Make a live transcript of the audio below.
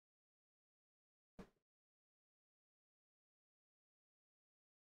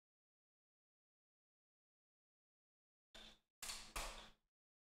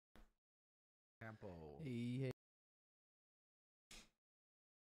Hey,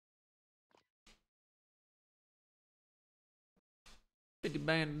 50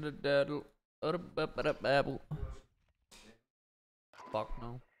 band the daddle. Babble. Fuck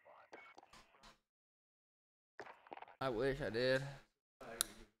no. I wish I did.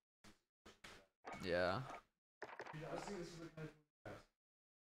 Yeah.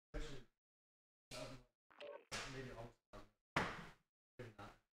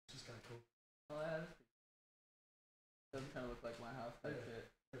 Doesn't kind of look like my house type shit.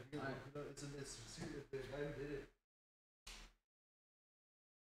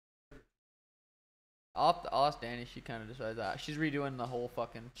 I'll ask Danny. She kind of decides that. She's redoing the whole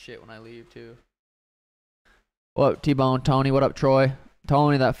fucking shit when I leave too. What up, T-Bone? Tony? What up, Troy?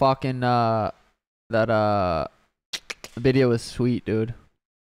 Tony, that fucking video was sweet, dude.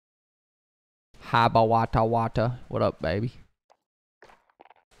 Haba wata wata. What up, baby?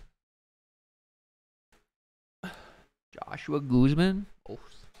 Joshua Guzman. Oh,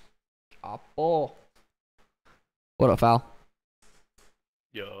 Chapo. What up, Fal?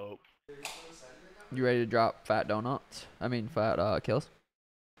 Yo. You ready to drop fat donuts? I mean, fat kills.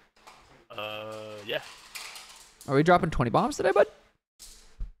 Yeah. Are we dropping 20 bombs today, bud?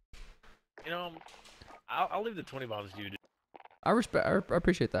 You know, I'll leave the 20 bombs to you, dude. I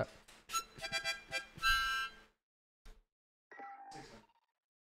appreciate that.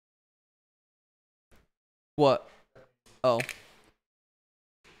 What? Oh.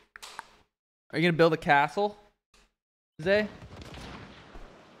 Are you gonna build a castle, Zay?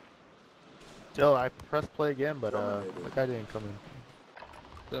 Still, I pressed play again, but the guy didn't come in.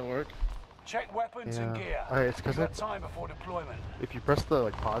 Didn't work. Check weapons and gear. It's because Got time before deployment. if you press the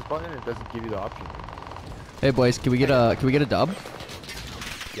pause button, it doesn't give you the option. Hey boys, can we get a dub?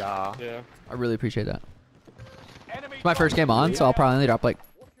 Yeah. Yeah. I really appreciate that. It's my first game on, so I'll probably only drop like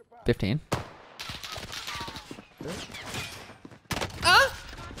 15.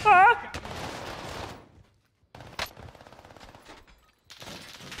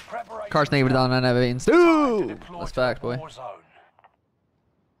 Car's negative down on veins. Ooh! That's facts, boy.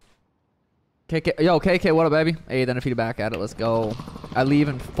 KK, yo, KK, what up, baby? Hey, then if you back at it, let's go. I leave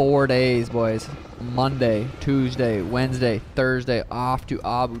in 4 days, boys. Monday, Tuesday, Wednesday, Thursday, off to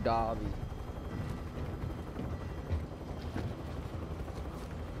Abu Dhabi.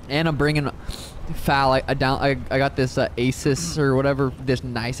 And I'm bringing Fal. I got this Asus or whatever, this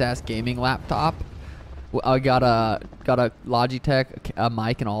nice ass gaming laptop. I got a Logitech, a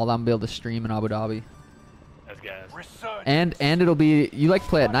mic, and all that. I'm gonna be able to stream in Abu Dhabi. That's gas. And it'll be, you like to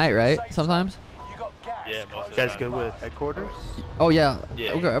play at night, right? Sometimes. Yeah, most of You the guys time. good with headquarters? Oh yeah.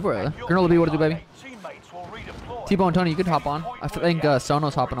 Yeah. Okay, everywhere. Colonel B, what to do, baby? T-Bone and Tony, you could hop on. I think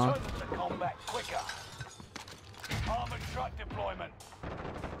Sono's hopping on.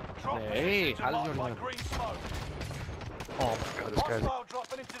 Hey, how did you know? Oh my god, this guy's.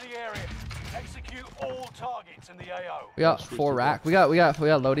 Execute all targets in the AO. We got 4 rack. We got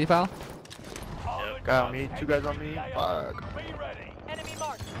Lodi, Fal. Guy on me, 2 guys on me. Fuck. Be ready. Enemy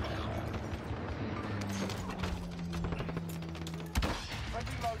marked.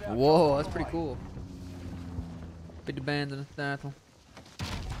 Whoa, that's pretty cool. 50 bands in a saddle.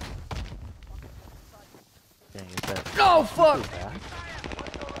 Dang, is that? Oh fuck!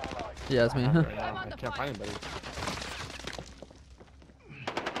 Yeah, that's me. I can't find anybody.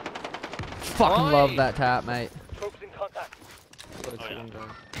 Fucking love that tap, mate. Troops in contact.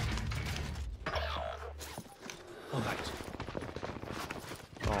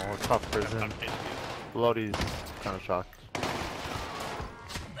 Oh, tough prison. Lodi's kind of shocked.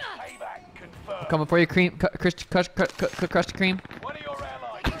 Payback confirmed. Coming for you, cream. Crushed cream. One of your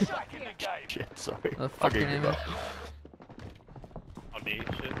allies is back in the game. Shit, sorry. The fuck your name is? On me,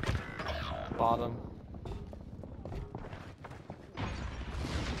 shit. Bottom.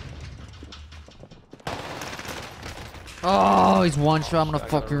 Oh, he's one shot. I'm gonna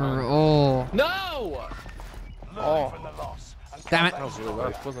fucking. Oh. No! Learn from the loss. And Damn it. That was really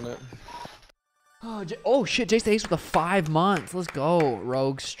rough, wasn't it? Oh shit, Jace the Ace with a 5 months. Let's go.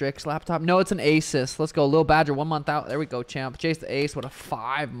 Rogue Strix laptop. No, it's an Asus. Let's go. Lil Badger 1 month out. There we go, champ. Jace the Ace with a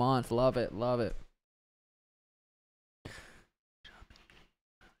 5 months. Love it. Love it.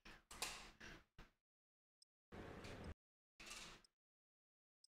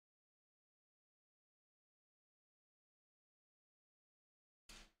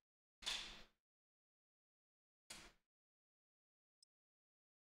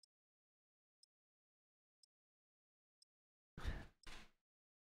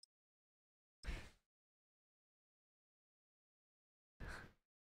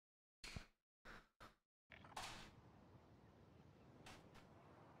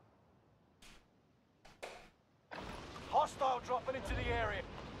 Hostile dropping into the area.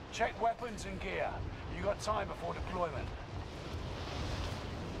 Check weapons and gear. You got time before deployment.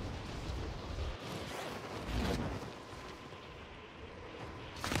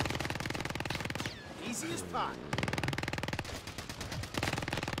 Easy as pie.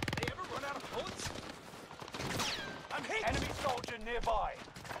 They ever run out of bullets? I'm hit. Enemy soldier nearby.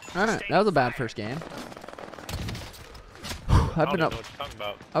 Alright, that was a bad first game. I've been up. Know what you're talking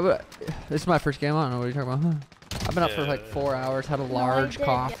about. This is my first game. I don't know what you're talking about. I've been up for like 4 hours. Had a large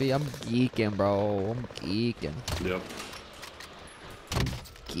coffee. I'm geeking, bro. I'm geeking. Yep.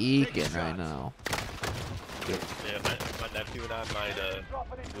 Geeking right now. Yep. Yeah, my nephew and I might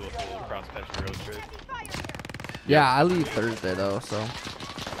do a full cross-country road trip. Yeah, I leave Thursday though, so.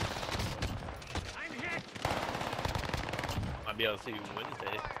 I'll be able to see you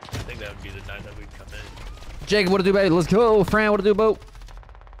Wednesday. I think that would be the night that we'd come in. Jacob, what to do, baby? Let's go. Fran, what to do, boat?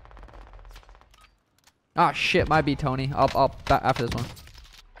 Ah, shit. Might be Tony. I'll after this one.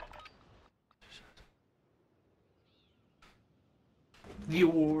 The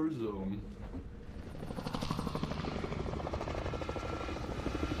war zone.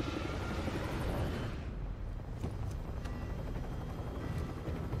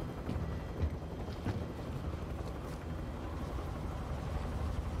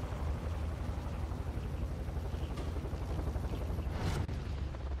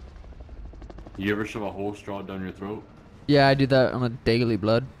 You ever shove a whole straw down your throat? Yeah, I do that on a daily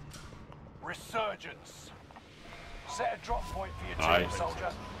blood. Resurgence. Set a drop point for your team, Aye. soldier.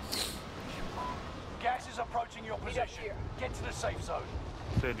 Gas is approaching your position. Get to the safe zone.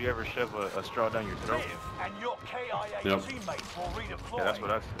 So do you ever shove a straw down your throat? Live, and your KIA Yep. teammates will redeploy. Yeah, that's what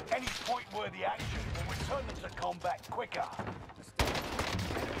I said. Any point-worthy action will return them to combat quicker.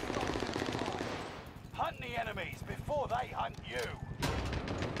 Hunt the enemies before they hunt you.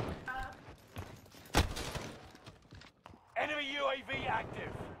 Enemy UAV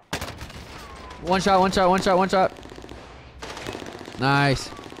active. One shot, one shot, one shot, one shot. Nice.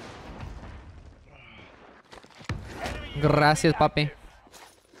 Enemy Gracias, UAV papi. active.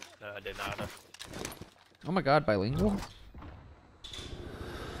 De nada. Oh my god, bilingual.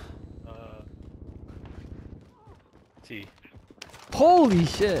 See. Holy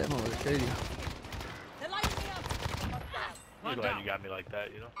shit. Oh, that's crazy. I'm glad you got me like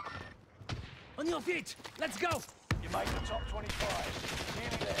that, you know? On your feet. Let's go. You made the top 25.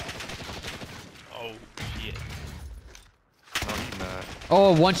 Nearly there. Oh, shit. No, he's not.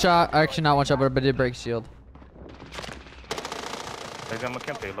 Oh, one shot. Actually, not one shot, but it did break shield. There's a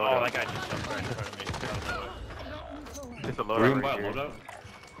Kempe Oh, loadout. that guy just jumped right in front of me. It's a Are we loadout gonna buy right a here. loadout?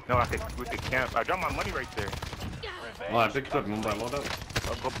 No, we could camp. I dropped my money right there. Oh, I picked it up. You want to buy a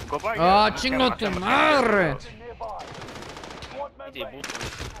loadout? Go buy it. Ah, I'm chingo camping, tu I'm camping. madre. Nearby. Squad member He did both.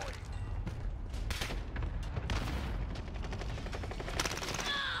 deployed.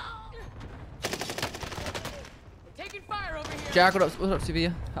 Taking fire over here. Jack, what's up,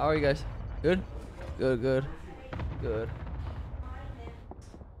 Sevilla? How are you guys? Good? Good, good. Good.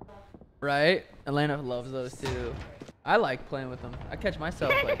 Right? Elena loves those too. I like playing with them. I catch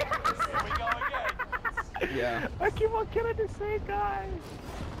myself like, Here we go again. yeah. I keep on killing the same guy.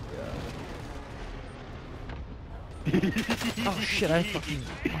 Oh shit, I fucking.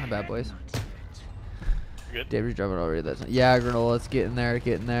 My bad, boys. You good? David's driving already. That's yeah, granola. Let's get in there.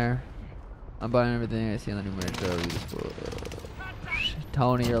 Get in there. I'm buying everything I see on the numerator.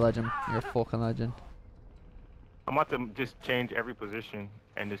 Tony, you're a legend. You're a fucking legend. I'm about to just change every position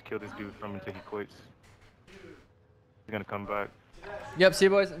and just kill this dude from until he quits. He's gonna come back. Yep. See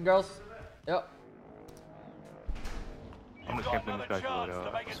you, boys and girls. Yep. I'm just Got camping this another guy's chance to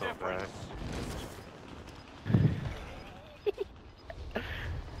loadout. make a So bad. difference.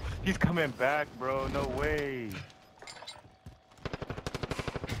 He's coming back, bro. No way.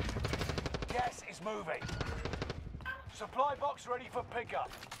 Gas is moving. Supply box ready for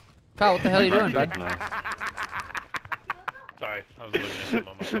pickup. Kyle, what the hell are you doing, bud? No. Sorry, I was looking at him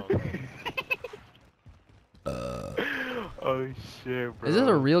on my phone. Oh shit, bro. Is this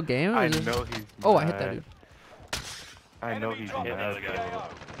a real game? Or I is this... know he's. Oh, I hit that mad. dude. I know Enemy he's dropping mad, the other guy. bro.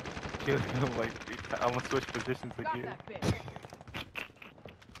 PKO. Kill him like I'm gonna switch positions again.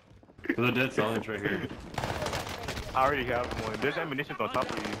 There's a dead silence right here. I already have one. There's ammunition on top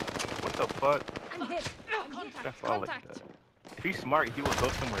of you. What the fuck? I'm hit. Contact. That's all like that. If he's smart, he will go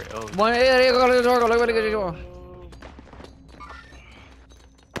somewhere else. One. You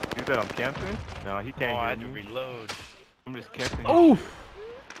said I'm camping? No, he Oh, can't I had hear to me. reload. I'm just camping. Oh.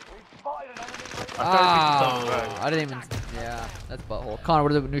 Spotted an enemy. Ah, I didn't even. Yeah, that's butthole. Connor,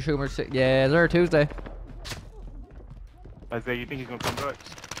 what are the new sugar? Yeah, is there a Tuesday? Isaiah, you think he's gonna come back?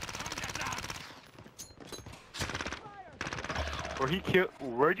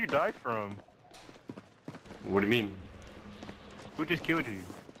 Where'd you die from? What do you mean? Who just killed you?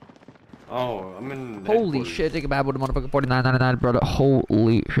 Oh, I'm in. Holy headquarters. shit, take a bad with a motherfucking 49.99, brother.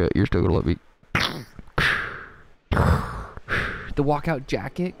 Holy shit, you're still gonna let me. The walkout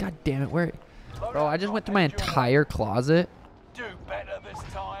jacket? God damn it, where? Bro, I just went through my entire closet Do better this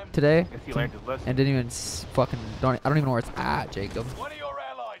time. today Guess he learned his lesson. and didn't even fucking. I don't even know where it's at, Jacob. One of your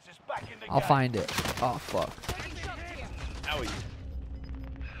allies is back in the I'll game. find it. Oh, fuck. Owie.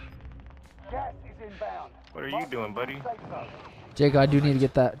 Gas is inbound. What are you doing, buddy? Safe zone. Jacob, I do need to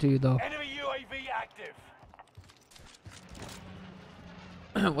get that too, though. Enemy UAV active.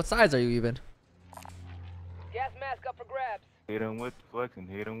 What size are you even? Gas mask up for grabs. Hit him with the flexing,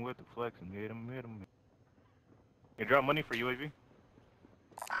 hit him with the flexing, hit him, hit him. You drop money for UAV?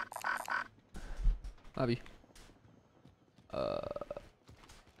 Love you.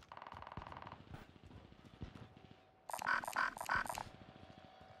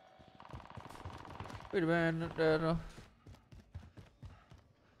 Wait a minute. No.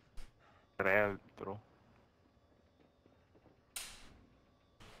 That I have throw.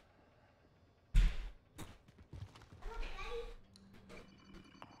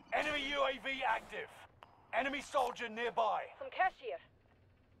 Enemy UAV active. Enemy soldier nearby. Some cash here.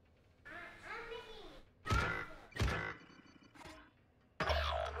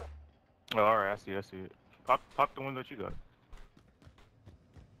 Oh, alright, I see it. Pop the one that you got.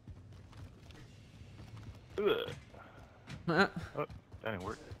 Ugh. Oh, that didn't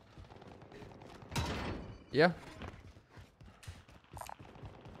work. Yeah.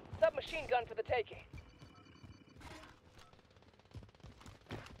 Submachine gun for the taking.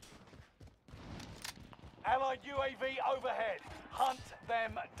 Allied UAV overhead. Hunt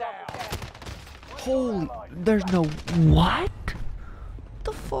them down. Holy. There's no. What?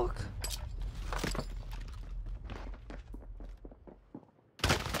 The fuck?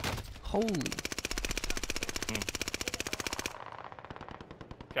 Holy.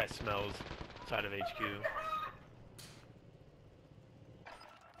 Guy smells side of HQ.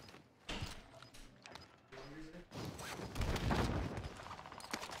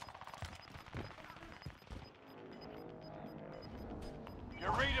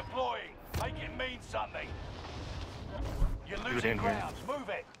 You're redeploying. Make it mean something. You're it losing in here. grounds. Move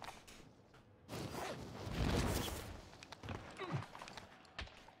it.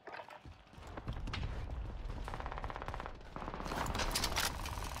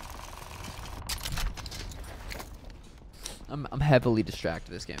 I'm heavily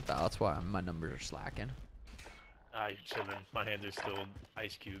distracted this game, pal. That's why my numbers are slacking. Ah, you're chilling. My hands are still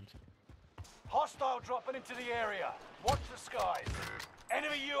ice cubed. Hostile dropping into the area. Watch the skies.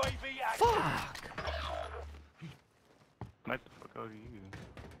 Enemy UAV active. Fuck. Snipe the fuck out of you.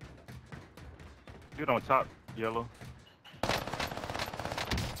 Dude on top, yellow.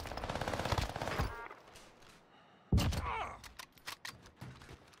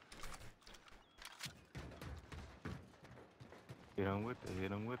 Hit him with it,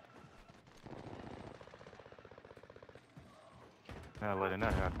 hit him with it. Not letting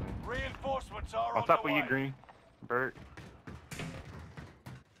that happen. Reinforcements are On on top the of you, way. Green. Bert.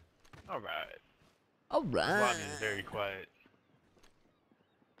 Alright. All This right. lobby is very quiet.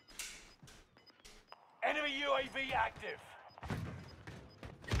 Enemy UAV active.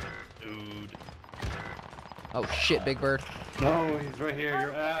 Dude. Oh shit, Big Bird. No, he's right here.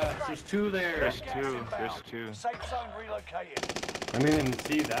 Your ass. There's two there. There's Gas two, inbound. there's two. Safe zone relocated. I didn't even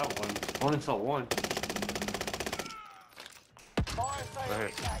see that one. I only saw one. Fire sale ahead.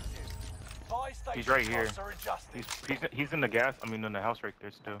 is active. Buy station He's right here. costs are adjusted. He's in the gas. I mean, in the house right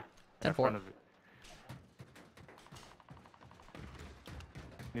there still. In 10-4. front of it.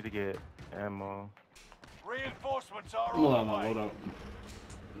 Need to get ammo. Reinforcements are Hold on on, the way. hold on.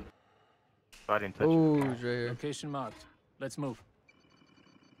 I didn't touch Oh, it. he's right here. Location marked. Let's move.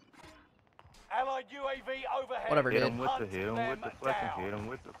 Allied UAV overhead. Whatever, Hit dude. him with the, Hunt hit him with the them flexing, down. hit him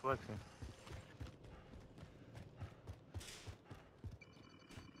with the flexing.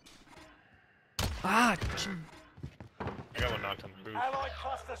 Ah. I got one knocked on the roof. Allied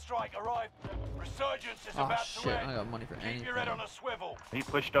cluster strike arrived. Resurgence is Oh about to shit. end. I got money for Keep anything. your head on a swivel. He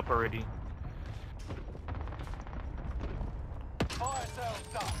pushed up already. Fire sales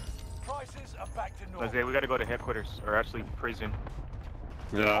done. Prices are back to normal. Jose, we gotta go to headquarters, or actually prison.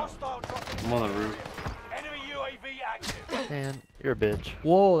 Yeah. Hostile dropping I'm on the into roof. area. Enemy UAV active. Man. You're a bitch.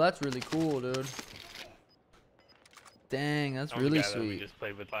 Whoa, that's really cool, dude. Dang, that's That was the really guy that we sweet. just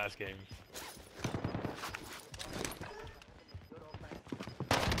played with last game.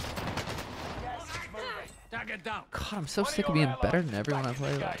 Gas is moving. Target down. God, I'm so One of sick of your being better allies than is everyone I back in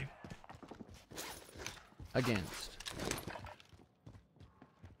play the with. game. Against.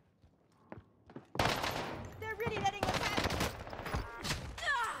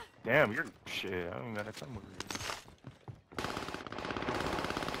 Damn, you're shit. I don't even gotta come over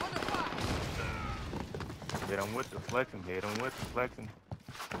here. Hit him with the flexing. Hit him with the flexing.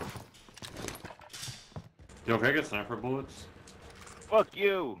 Yo, can I get sniper bullets? Fuck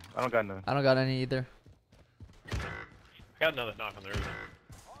you. I don't got none. I don't got any either. Got another knock on the roof.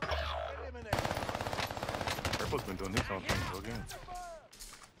 Purple's been doing this on things again.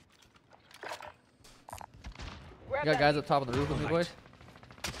 Grab You got that guys up top of the roof with me, boys?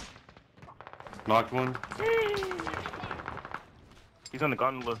 Knocked one. He's on the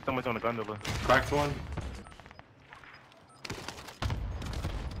gondola. Someone's on the gondola. Cracked one.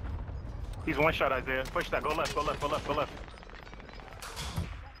 He's one shot, Isaiah. Push that. Go left. Go left. Go left. Go left.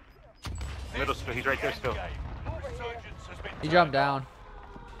 Middle still. He's right there still. Resurgence has been He jumped down.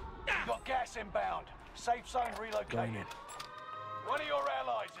 got gas inbound. Safe zone relocated. One of your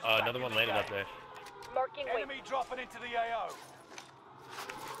allies is back Another in one the landed game. up there. Marking waypoint. Enemy dropping into the AO.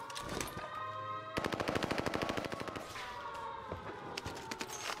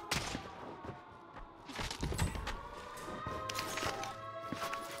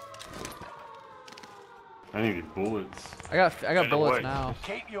 I need bullets. I got Send bullets away. now.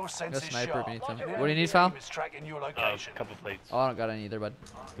 Keep your I got senses sniper sharp. if you need some. Launcher What do you need, Sal? Is tracking your A location. couple plates. Oh, I don't got any either, bud.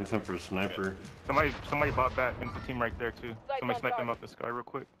 Need some for a sniper. Somebody bought back into the team right there too. Sights Somebody on sniped him target. off the sky real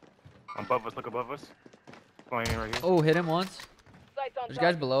quick. Above us. Look above us. Flying in right here. Oh, hit him once. Sights on There's guys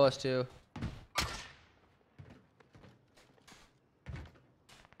target. below us too.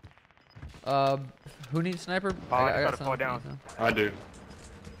 Who needs sniper? Oh, I got gotta some fall if you down. need some. I do.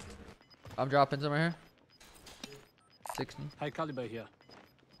 I'm dropping some right here. 60. High caliber here.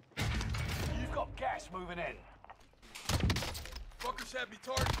 You've got gas moving in. Fuckers have me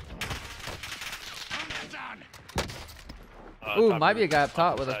targeted. Ooh, Top might be a roof, guy up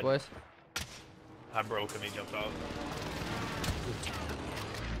top on with the us, side. boys. I broke him. He jumped off.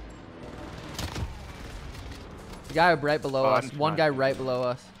 The guy right below Oh, us. I'm One trying guy to- right below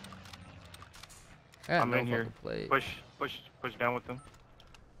us. I got I'm no in here. fucking plate. Push down with them.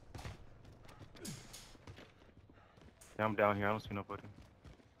 Yeah, I'm down here. I don't see nobody.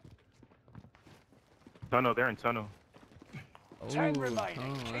 Tunnel. They're in tunnel. 10 Ooh,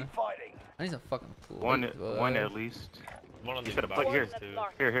 remaining. oh, Keep fighting. I need some fucking plate. One at least. One on You the said a box plate here. too.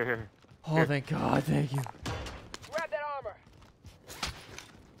 Here. Oh, thank God, thank you. Grab that armor.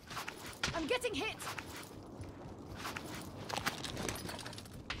 I'm getting hit.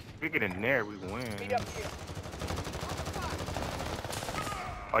 If we get in there, we win. Meet up here.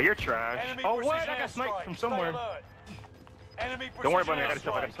 Oh, you're trash. Enemy Oh, what? precision I got sniped airstrike. from Stay somewhere. alert. Enemy Don't worry about me. I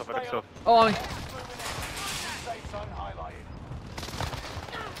precision got stuff. I got airstrike. stuff. Oh, on me. Stay alert. Safe zone highlighted.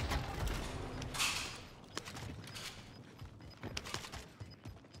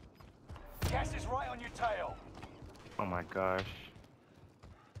 Gas is right on your tail. Oh my gosh.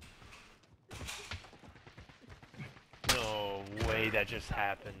 No way that just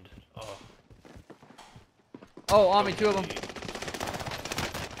happened. Oh. Oh, on me, two of them.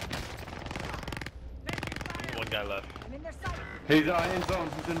 One guy left. I'm in their sight. He's in zone.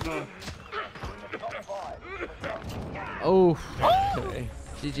 He's in zone. Top 5. Oh, okay.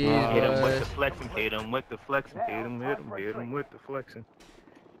 GG, Hit him with boys. the flexing. Hit him with the flexing. Hit him with the flexing.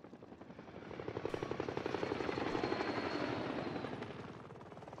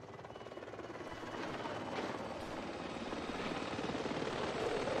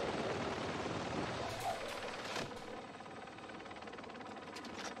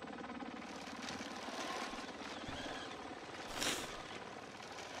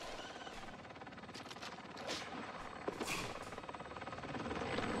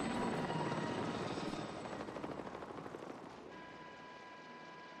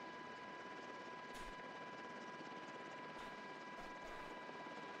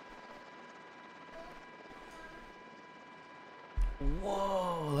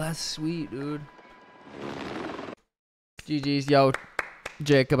 Whoa, that's sweet, dude. GG's, yo.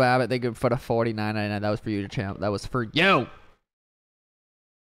 Jacob Abbott, thank you for the $49.99. That was for you, champ. That was for you.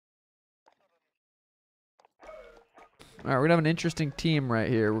 Alright, we're gonna have an interesting team right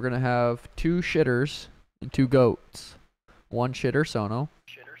here. We're gonna have 2 shitters and 2 goats. 1 shitter, Sono.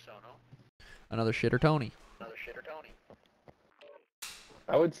 Another shitter, Tony.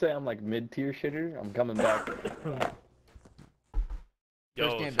 I would say I'm like mid-tier shitter. I'm coming back. Yo,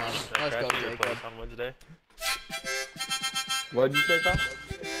 First game so done. can I Let's crash go, at your Jacob. place on Wednesday? What did you say, Tom?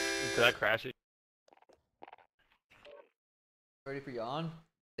 Could I crash it? Ready for yawn?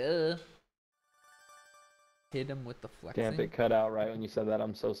 Duh. Hit him with the flexing. Damn, it cut out right when you said that.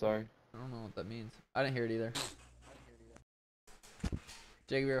 I'm so sorry. I don't know what that means. I didn't hear it either.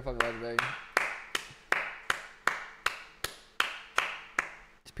 Jacob, you're a fucking legend, baby.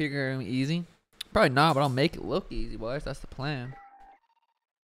 Peter gonna be easy? Probably not, but I'll make it look easy, boys. That's the plan.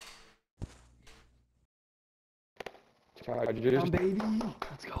 Chargers. Baby.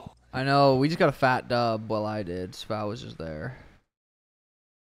 Let's go. I know, we just got a fat dub. Well, I did. Sval was just there.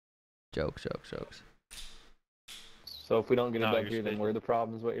 Jokes. So if we don't get it No, back you're here, then spitting. we're the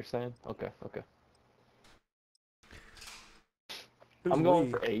problem, is what you're saying? Okay. Who's I'm going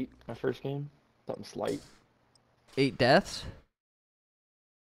we? for 8, my first game. Something slight. 8 deaths?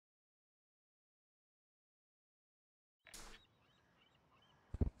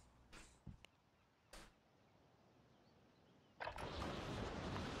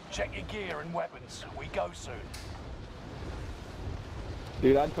 Check your gear and weapons. We go soon.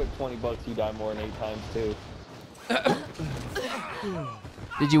 Dude, I'd put $20 you die more than 8 times too.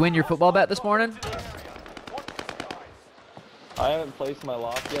 Did you win your football bet this morning? I haven't placed my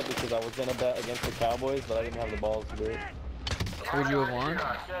lock yet because I was gonna bet against the Cowboys, but I didn't have the balls to do it. Would you have won?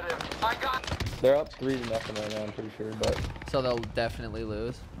 They're up 3-0 right now, I'm pretty sure, but So they'll definitely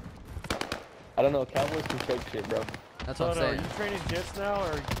lose. I don't know. Cowboys can choke shit, bro. That's So, what I'm are saying. you training jits now,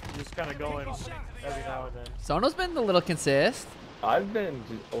 or you just kind of going every now and then? Sono's been a little consist. I've been,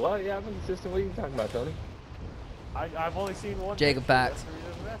 well, yeah, I've been consistent. What are you talking about, Tony? I've only seen one. Jacob picture. Bats. That's the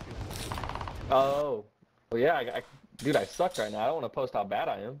reason I'm asking. Oh, well, yeah, dude, I suck right now. I don't want to post how bad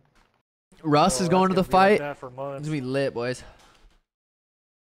I am. Russ Oh, is going to the that's gonna be like fight. that for It's months. gonna be lit, boys.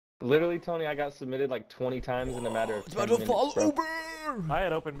 Literally, Tony, I got submitted like 20 times in a matter of 10 minutes, bro. I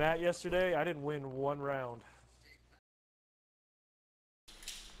had open mat yesterday. I didn't win one round.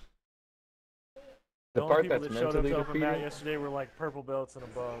 The only part people that's that showed up mentally to open mat defeating. yesterday were like purple belts and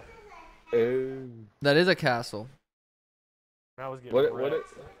above. Ooh. That is a castle. And I was getting What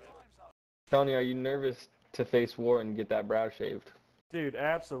wrecked. Tony, are you nervous to face war and get that brow shaved? Dude,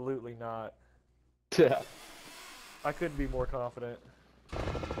 absolutely not. Yeah. I couldn't be more confident.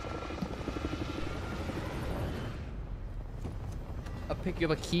 I'll pick you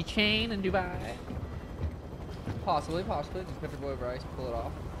up a keychain in Dubai. Possibly. Does Country Boy Bryce pull it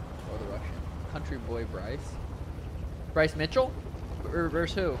off? Or the Russian? Country Boy Bryce? Bryce Mitchell?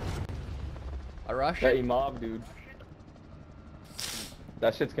 Versus who? A That Russian? Imam dude.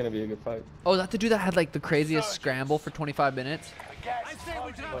 That shit's gonna be a good fight. Oh, is that the dude that had like the craziest scramble for 25 minutes? The gas is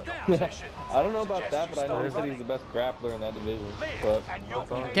closing in your position. I don't know about that, but I know that he's the best grappler in that division. But, And you'll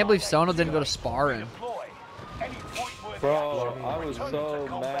be Can't believe Sono didn't go to sparring. deploy. Any point-worthy bro, action I was returns so to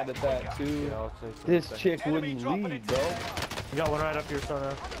combat mad at that too. Yeah, I'll take This that. chick Enemy wouldn't dropping leave, into bro. the AO. You got one right up here,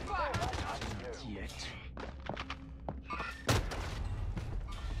 Sono.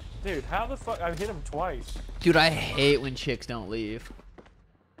 Dude, how the fuck? I hit him twice. Dude, I hate when chicks don't leave.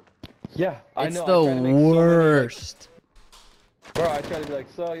 Yeah, I It's know. the I try to make so many, like- worst. Bro, I try to be like,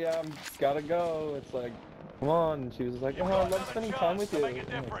 so yeah, I'm gotta go. It's like, come on. And she was like, oh, I love spending time with you. I'm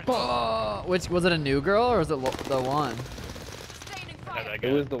like, Which was it, a new girl or was it the one? How'd that it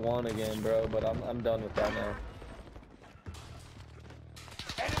go? was the one again, bro. But I'm done with that now.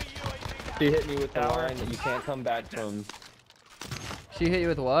 Enemy UAV She hit me with the Tower. line that you can't come back from. She hit you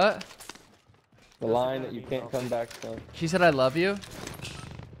with what? The line that you can't come back from. She said I love you.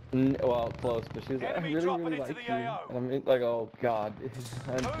 Well, close, but she was like, I Enemy really, dropping really into like the you. AO. And I'm like, oh god,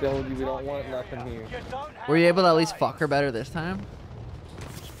 I told you we don't want nothing here. You don't have Were you able to at least eyes. fuck her better this time?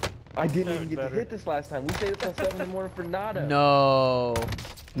 I didn't even get better. to hit this last time. We stayed up till 7 in the morning for nada. No.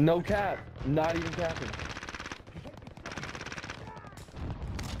 No cap. Not even capping.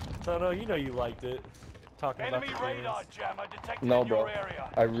 Sono, you know you liked it. Talking Enemy about the radar games. jammer detected No, in bro. your area.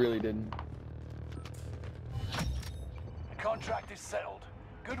 I really didn't. The contract is settled.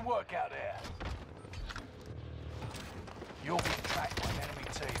 Good work out there. You'll be tracked by an enemy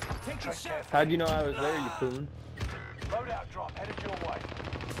team. Tread carefully. How'd you know I was there, you coon? Loadout drop headed your way.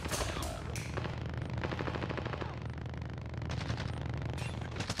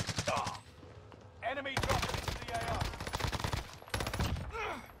 Enemy dropping into the AO.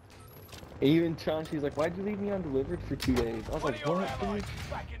 Even Chauncey's like, why'd you leave me undelivered for 2 days? I was One like, of your what, allies dude?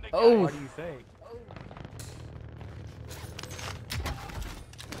 back in the Oh. game. What do you think?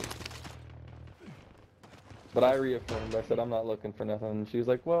 But I reaffirmed. I said, I'm not looking for nothing. And she was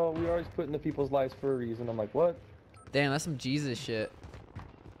like, well, we always put into people's lives for a reason. I'm like, what? Damn, that's some Jesus shit.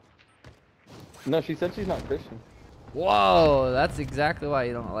 No, she said she's not Christian. Whoa, that's exactly why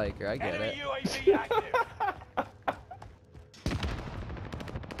you don't like her. I get it. Enemy UAV active.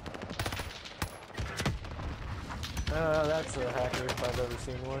 That's a hacker if I've ever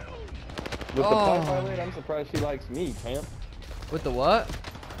seen one. With the Oh. pipe I laid, I'm surprised she likes me, champ. With the what?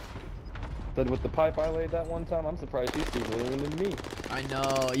 Said with the pipe I laid that one time, I'm surprised she's super willing than me. I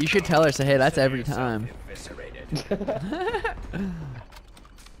know. You should tell her, say, hey, that's every time.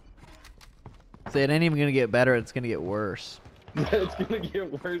 Say it ain't even gonna get better. It's gonna get worse. It's gonna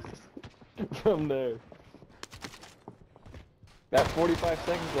get worse from there. That 45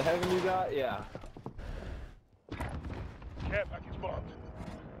 seconds of heaven you got, yeah. Care package marked.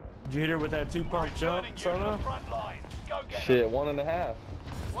 Did you hit her with that 2-pump jump, Sono? Shit, 1.5.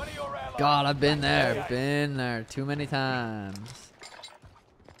 One of your allies God, I've been is there. back Been there too many times.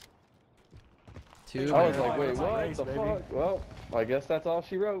 Too I was many. like, wait, It's a what race, the baby. fuck? Well, I guess that's all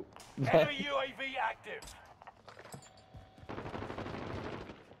she wrote. Enemy UAV active.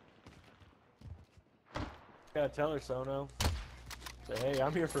 Gotta tell her, Sono. Say, hey,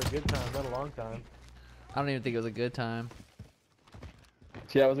 I'm here for a good time, not a long time. I don't even think it was a good time.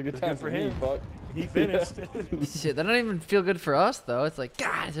 Yeah, it was a good It's time good for for me, him. fuck. He finished. Shit, that don't even feel good for us though. It's like,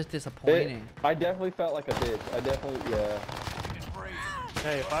 God, it's just disappointing. I definitely felt like a bitch. I definitely, yeah.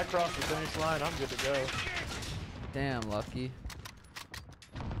 Hey, if I cross the finish line, I'm good to go. Damn, Lucky.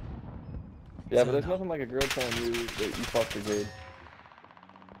 Yeah, but there's nothing like a girl telling you that you fucked her good.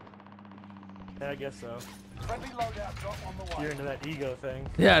 Yeah, I guess so. Friendly loadout drop on the way. You're into that ego thing.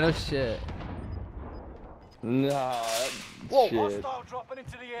 Yeah, no shit. Nah, that Whoa, shit. hostile dropping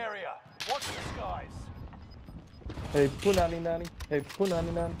into the area. Watch the skies. Hey, punani nani. Hey,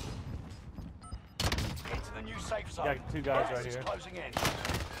 punani nani. Get to the new safe zone. Got 2 guys Gas right is here. closing in.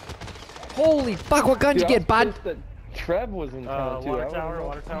 Holy fuck, what gun did you Dude, I get, bud? was pissed that Trev was in town too. I Water was tower, like,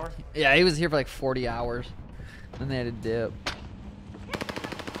 water tower. Yeah, he was here for like 40 hours. Then they had to dip.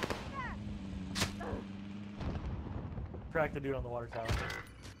 Crack the dude on the water tower.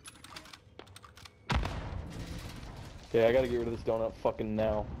 Okay, I gotta get rid of this donut fucking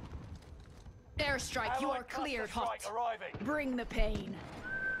now. Airstrike, you are Allied cluster cleared, hot. strike arriving. Bring the pain.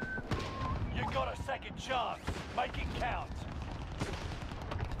 You've got a second chance. Make it count.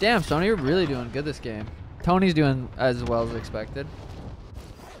 Damn, Sony, you're really doing good this game. Tony's doing as well as expected.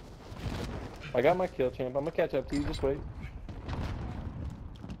 I got my kill champ. I'm gonna catch up to you. Just wait.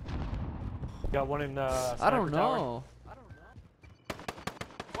 Got one in I don't sniper tower. know.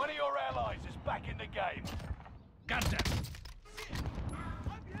 One of your allies is back in the game. Got that.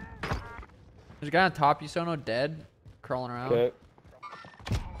 There's a guy on top you, Sono, dead, crawling around. Okay.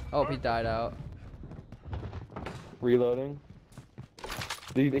 Oh, he died out. Reloading.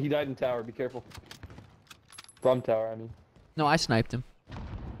 He died in tower. Be careful. From tower, I mean. No, I sniped him.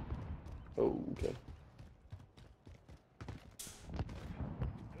 Oh, okay.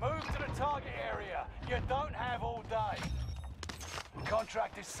 Move to the target area. You don't have all day.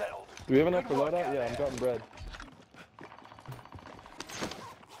 Contract is settled. Do we have enough Good for work loadout? out Yeah, I'm there. dropping bread.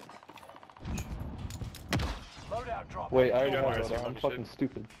 Loadout drop. Wait, I already got have the rest of loadout. your I'm money, fucking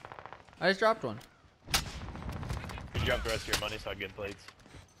stupid. I just dropped one. You drop the rest of your money so I get plates.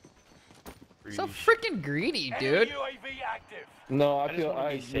 So Freeze. freaking greedy, dude. Enemy UAV active. No, I just feel wanna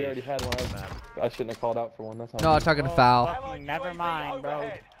be we safe. already had one. I shouldn't have called out for one. That's how. No, I'm talking to foul. Allied never UAV mind, bro.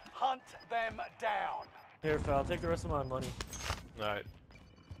 overhead. Hunt them down. Here, Fal, take the rest of my money. Alright.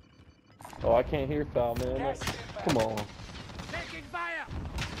 Oh, I can't hear foul, man. Gas That's, inbound. come on. Taking fire.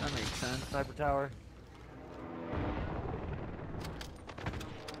 That makes sense. Sniper tower.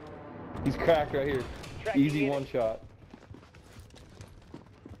 He's cracked right here. Easy one shot.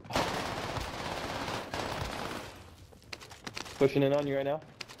 Pushing in on you right now.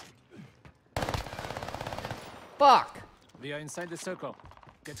 Fuck. We are inside the circle.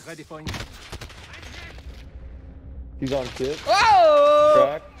 Get ready for engagement. He's on shit. Whoa!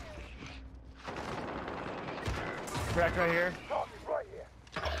 Crack. Crack right here.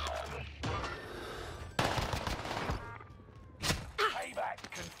 Payback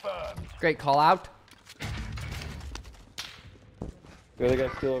confirmed. Great call out. The other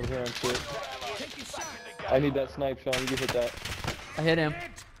guy's still over here on shit. I need that snipe, Sean. You can hit that. I hit him.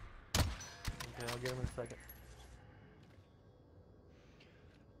 Okay, I'll get him in a second.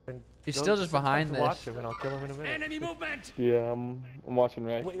 And He's go still just sit behind to this. Watch him and I'll kill him in a minute. Enemy movement. Yeah, I'm watching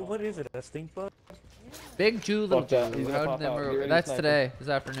right. Wait, what is it? A stink bug? Big Jew, little Fuck that. Jew. He's gonna How'd pop them out. ro- Get ready, That's sniper. today, this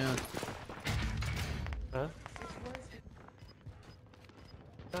afternoon. Huh?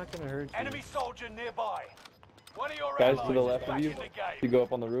 Not gonna hurt you. Enemy soldier nearby. One of your Guys allies to the is left back of you. in the You game. go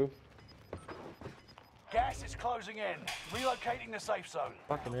up on the roof. Gas is closing in. Relocating the safe zone.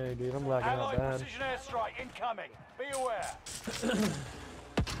 Fucking A, dude. I'm lagging out Allied bad. precision airstrike incoming. Be aware.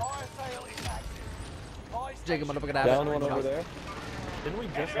 Fire sale is active. Buy Jacob, station motherfucker, Down one over there. Didn't we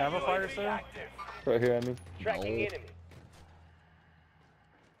just Enemy have a fire UAV sale? active. Right here, I mean. Tracking enemy.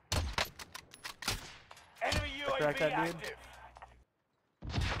 Enemy Crack UAV that dude. active.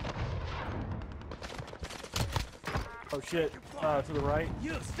 Oh shit. To the right.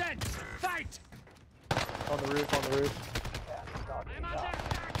 You stand. Fight. On the roof, on the roof.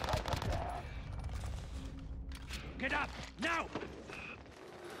 Get up now.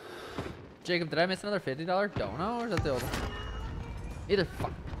 Jacob, did I miss another $50 dono, or is that the old one? Either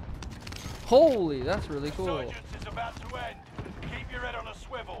fuck. Holy, that's really cool. Resurgence is about to end. Keep your head on a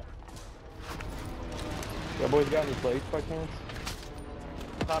swivel. Yeah, boys, got any plates by chance?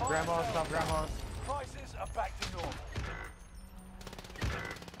 Stop grandma's, stop grandma's. Prices are back to normal.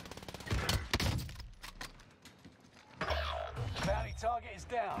 Bounty target is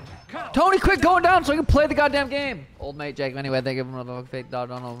down. Tony, quit going down so I can play the goddamn game. Old mate Jacob, anyway, thank you for another fake dog,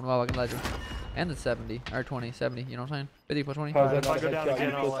 don't know, fucking legend. And the 70, or 20, 70, you know what I'm saying? 50 plus 20. How's that If I not go a down headshot? again,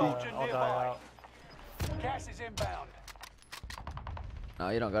 You I'll pussy? die out. Gas is inbound. No,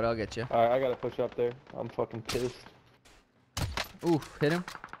 you don't got it, I'll get you. Alright, I gotta push up there. I'm fucking pissed. Oof, hit him.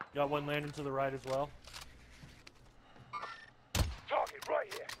 Got one landing to the right as well. Target right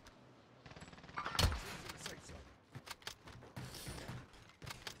here.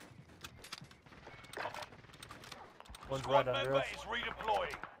 One's right Squad under member us. is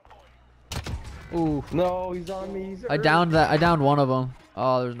redeploying. Ooh. No, he's on me. He's I downed that. I downed one of them.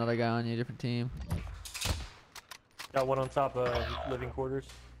 Oh, there's another guy on you, different team. Got one on top of living quarters.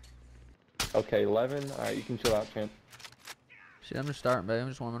 Okay, 11. Alright, you can chill out, champ. Shit, I'm just starting, baby. I'm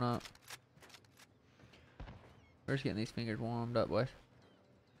just warming up. We're just getting these fingers warmed up, boys.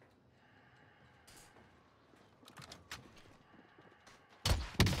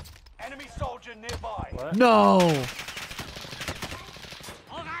 Enemy soldier nearby. What? No!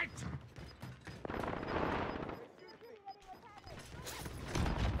 All right.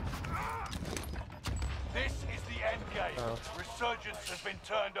 This is the end game. Oh. Resurgence has been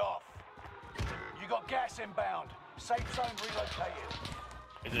turned off. You got gas inbound. Safe zone relocated.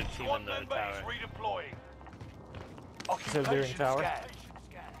 Is it team Squad on the member tower? is redeploying. So they're in Occupation tower? scan.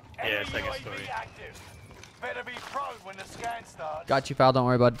 Yeah, Enemy second UAV story. active. Better be prone when the scan starts. Got you, Fal. Don't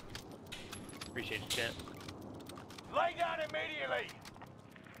worry, bud. Appreciate you, champ. Lay down immediately.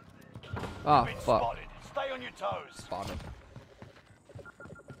 Oh, Been fuck. spotted. Stay on your toes. Spotted.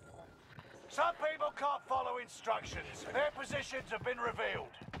 Some people can't follow instructions. Their positions have been revealed.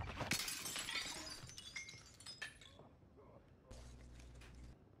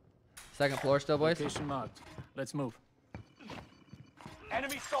 Second floor still, boys? Location marked. Let's move.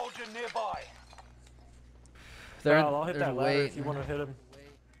 Enemy soldier nearby. They're Well, I'll hit there's that ladder if weight. you want to hit him.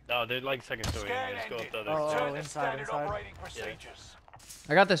 No, they're like second story. Scan Just go up ended. the other Oh, Return to inside, standard inside. operating procedures.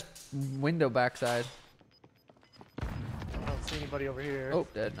 I got this window backside. I don't see anybody over here. Oh,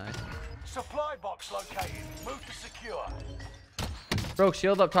 dead. Nice. Supply box located. Move to secure. Bro,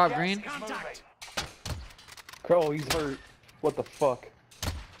 shield up top Gas green. is moving. Crow, he's hurt. What the fuck?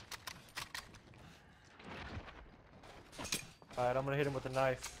 Alright, I'm gonna hit him with a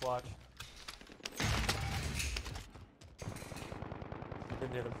knife. Watch.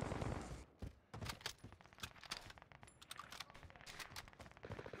 Didn't hit him.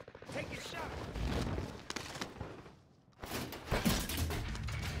 Take your shot.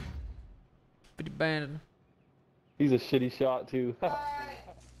 Pretty bad. He's a shitty shot, too.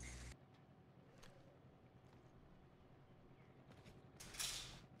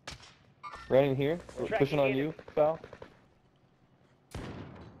 Right in here. Pushing on you, Val.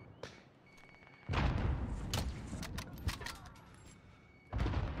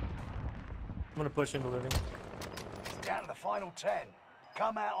 I'm gonna push into living. It's down to the final 10.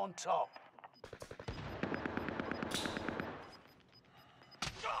 Come out on top.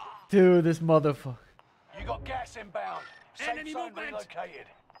 Dude, this motherfucker. You got gas inbound. Safe Enemy zone movement. relocated.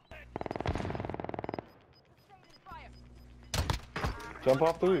 Jump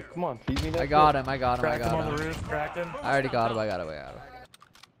off the roof. Come on, feed me that I got shit. him. I got him. I Cracked him got on the him. roof. Cracked him. I already got him. I got him. I got him.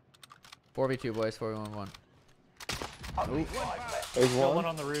 4v2, boys. 4v1. Only 5 left. There's Got one one.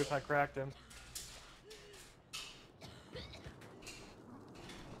 on the roof. I cracked him.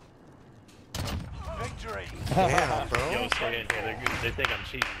 Victory. Damn, bro. Yo, stay in here. They're good. They think I'm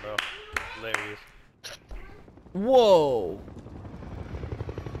cheating, bro. Hilarious. Whoa.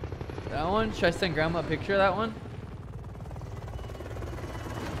 That one? Should I send Grandma a picture of that one?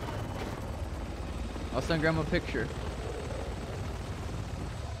 I'll send Grandma a picture.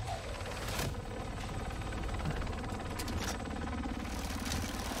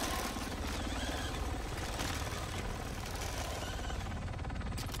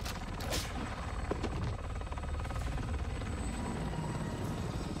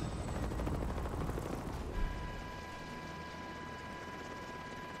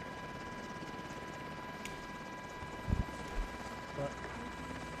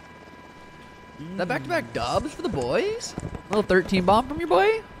 That back-to-back dubs for the boys? A little 13 bomb from your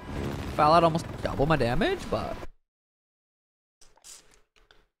boy? Foul out almost double my damage, but...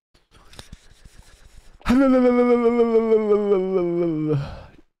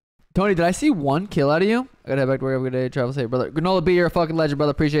 Tony, did I see one kill out of you? I gotta head back to work every day. Travel safe, brother. Granola B, you're a fucking legend,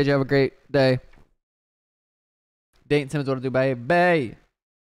 brother. Appreciate you. Have a great day. Dayton Simmons, what to do, babe?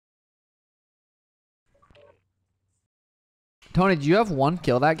 Tony, did you have one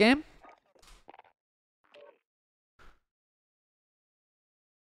kill that game?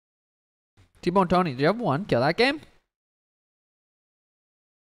 T-Bone Tony, did you have one kill that game?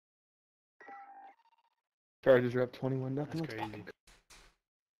 Chargers are up 21-0. That's crazy.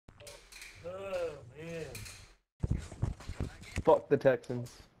 Oh, man. Fuck the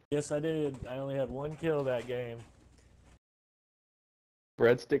Texans. Yes, I did. I only had one kill that game.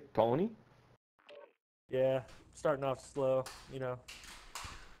 Breadstick Tony? Yeah, starting off slow, you know.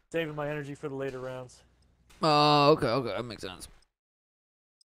 Saving my energy for the later rounds. Oh, okay, that makes sense.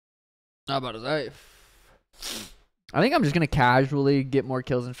 How about I think I'm just gonna casually get more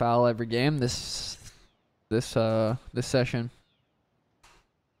kills and foul every game this session.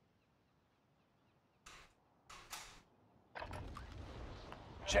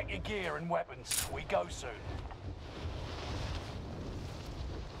 Check your gear and weapons. We go soon.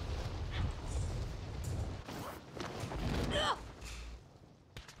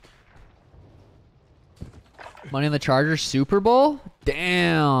 Money in the Chargers Super Bowl?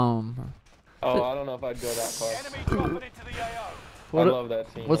 Damn. Oh, I don't know if I'd go that far. Enemy dropping into the AO. What I love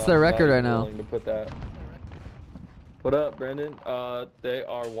that team. what's their record right now? To put that. What up, Brendan? They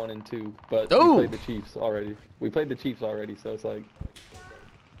are 1-2, but Oh! we played the Chiefs already. So it's like.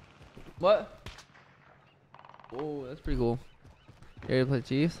 What? Oh, that's pretty cool. Here to play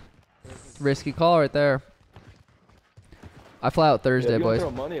Chiefs. Risky call right there. I fly out Thursday, Yeah, if you boys.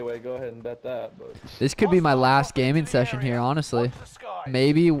 want to throw money away, go ahead and bet that. But This could be my last gaming session here, honestly.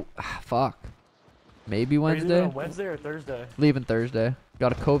 Maybe, fuck. Maybe Are you leaving Wednesday? on Wednesday or Thursday? Leaving Thursday.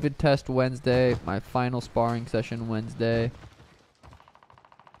 Got a COVID test Wednesday. My final sparring session Wednesday.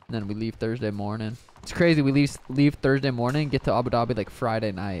 And then we leave Thursday morning. It's crazy. We leave Thursday morning, get to Abu Dhabi like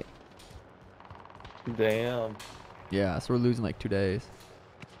Friday night. damn. Yeah, so we're losing like 2 days.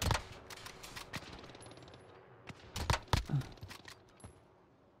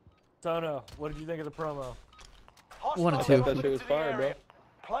 Tono, what did you think of the promo? 1 and I 2. thought that shit was fire, bro.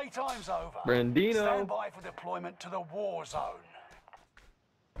 Playtime's over. Brandino. Stand by for deployment to the war zone.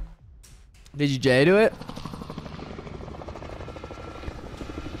 Did you J to it?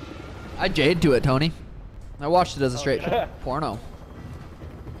 I J'd to it, Tony. I watched it as a straight porno.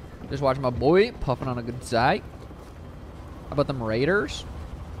 Just watching my boy puffing on a good sight. How about them Raiders?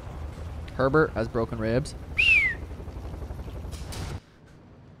 Herbert has broken ribs.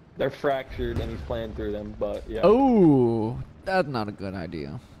 They're fractured and he's playing through them, but yeah. Oh, that's not a good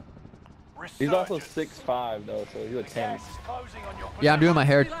idea. He's also 6'5" though, so he's a tank. Yeah, I'm doing my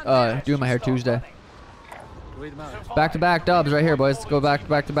hair Tuesday. Back to back dubs right here, boys. Let's go back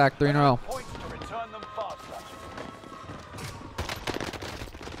to back 3 in a row.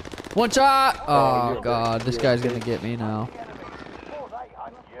 One shot! Oh god, this guy's gonna get me now.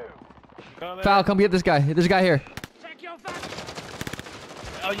 Foul, come get this guy. There's a guy here.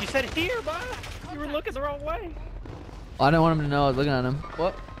 Oh, you said here, bud. You were looking the wrong way. Oh, I didn't want him to know I was looking at him.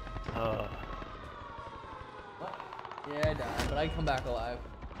 What? Yeah, I died, but I can come back alive.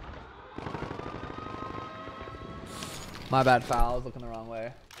 My bad, foul. I was looking the wrong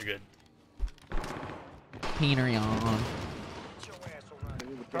way. You're good. Peener on.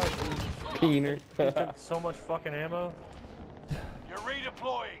 Peener. You took so much fucking ammo. You're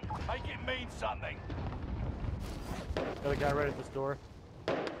redeploying. Make it mean something. Got a guy right at this door.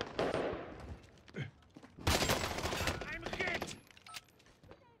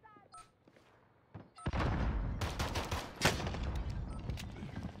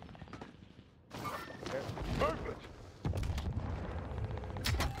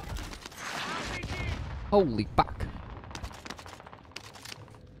 Holy fuck.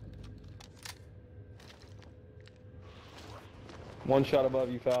 One shot above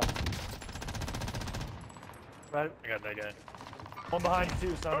you, foul. Right. I got that guy. One behind you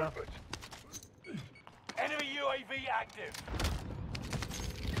too, Sana. Enemy UAV active.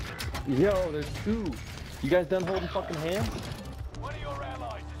 Yo, there's 2. You guys done holding fucking hands? One of your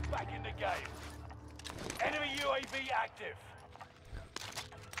allies is back in the game. Enemy UAV active.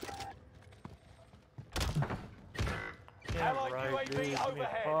 Allied Right, dude. UAV Give me a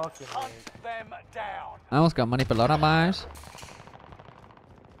overhead. fucking Hunt minute. them down. I almost got money for Loda buys.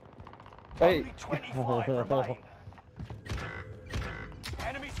 Hey. Only 25 remain.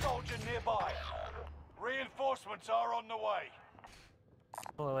 Enemy soldier nearby. Reinforcements are on the way.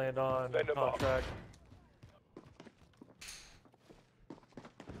 I'm gonna land on contract.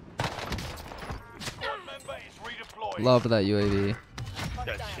 Squad redeployed. Love that UAV.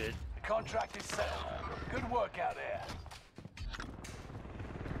 That shit. The contract is settled. Good work out there.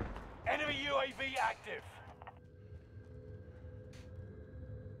 Enemy UAV active.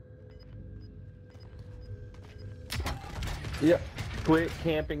 Yep. Quit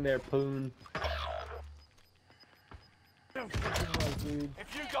camping there, Poon.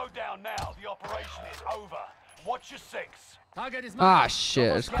 If you go down now, the operation is over. Watch your six. Target is Ah,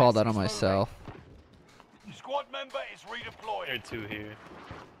 shit. I just called that on myself. Squad member is redeployed. There are two here.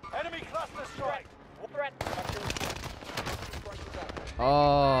 Enemy cluster strike. Threat.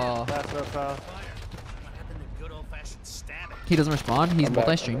 Oh. That's what foul. He doesn't respond. He's I'm back,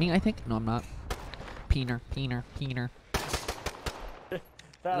 multi-streaming, I think. No, I'm not. Peener.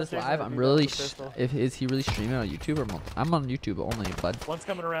 Foul This station live, might I'm be really. down with the pistol. Is he really streaming on YouTube or? I'm on YouTube only, bud. One's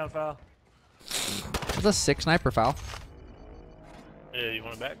coming around, foul. It's a 6 sniper foul. Yeah, you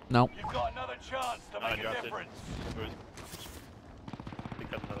want it back? No. You've got another chance to make a dropped it. difference.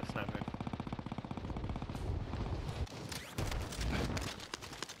 Pick up another sniper.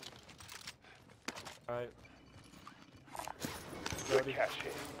 Alright.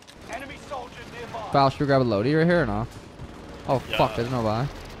 Enemy soldier nearby. Foul, should we grab a loadie right here or no? Oh Yeah. fuck, there's no buy.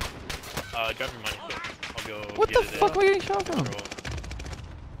 Drop your money quick. I'll go. What get the it fuck in. am I getting shot from?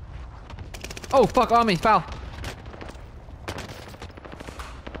 Oh fuck, on me, foul.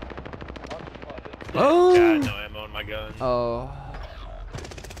 Oh. God, no ammo in my gun. Oh.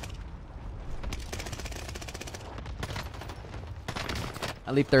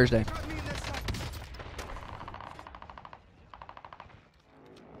 I leave Thursday.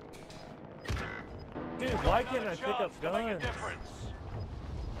 Dude, why can't I pick up Chance to make a guns? difference.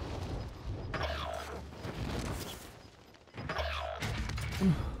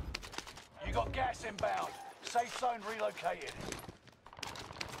 You got gas inbound. Safe zone relocated.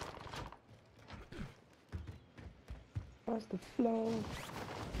 What's the flow?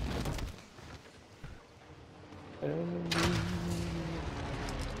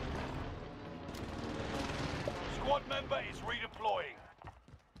 Squad member is redeploying.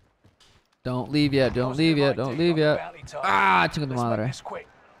 Don't leave yet, don't leave yet, don't leave yet. Ah, chingo de Let's make madre. this quick.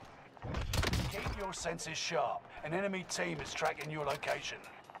 Keep your senses sharp. An enemy team is tracking your location.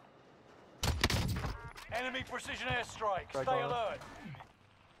 Enemy precision airstrike. Right Stay on. alert.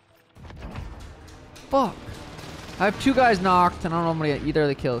 Fuck. I have 2 guys knocked, and I don't know if I'm gonna get either of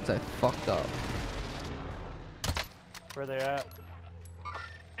the kills because I fucked up. Where they at?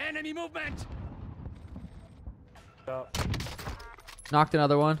 Enemy movement. Up. Knocked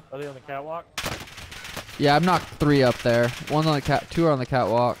another one. Are they on the catwalk? Yeah, I've knocked 3 up there. One's on the 2 are on the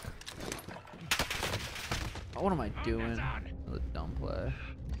catwalk. Oh, what am I doing? Another dumb play.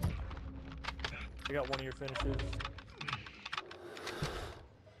 I got one of your finishes.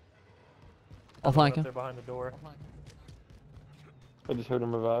 I'll flank Up him. there behind the door. I just heard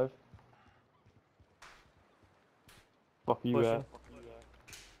him revive. Fuck you Pushing. at.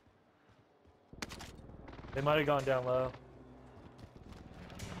 They might have gone down low.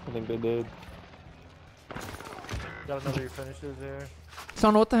 I think they did. Got another of your finishes there.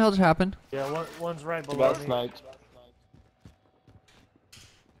 Son, what the hell just happened? Yeah, one's right He below got me. sniped.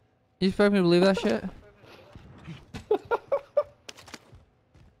 You expect me to believe that shit?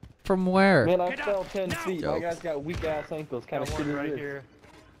 From where? Man, I fell 10 feet. My Jokes. guy's got weak ass ankles. Kind Got of one shit right is here.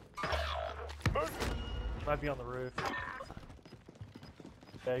 Might be on the roof.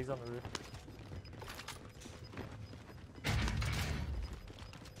 Yeah, he's on the roof.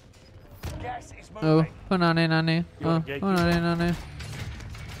 Gas is Oh, moving. nani nani. You Oh, want a gatekeeper? nani nani.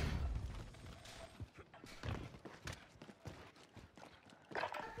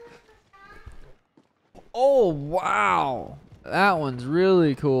 Oh wow, that one's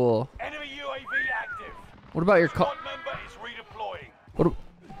really cool. Enemy UAV active. What about your car? Squad member is redeploying.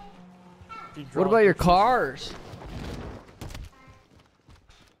 What about your cars?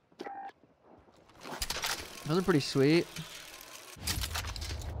 Those are pretty sweet.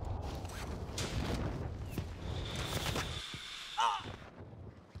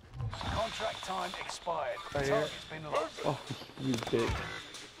 Contract time expired. Right here. Target's been lost. Oh, you bitch.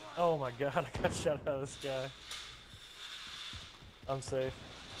 Oh my god, I got shot out of this guy. I'm safe.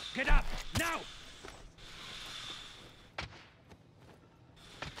 Get up now.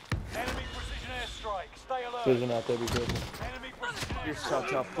 Enemy precision airstrike. Stay alert. Vision out there, be careful. Enemy precision You're airstrike.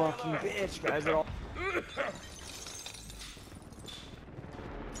 such a fucking bitch, guys. They're all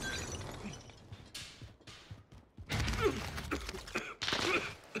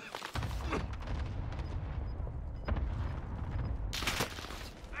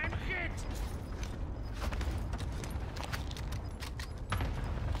I'm hit.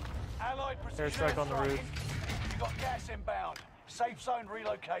 Allied precision Airstrike on the airstrike. roof. You got gas inbound. Safe zone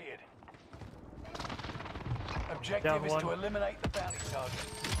relocated. Objective is to eliminate the bounty target.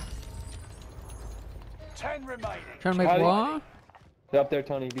 10 remaining. Trying to make what? They're up there,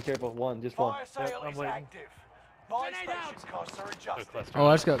 Tony. Be careful. One, just one. Fire sale is active. Buy station costs are adjusted. Oh,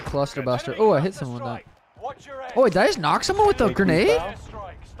 I just got cluster buster. Oh, I hit someone with that. Watch your head. Oh, wait, did I just knock someone with a grenade?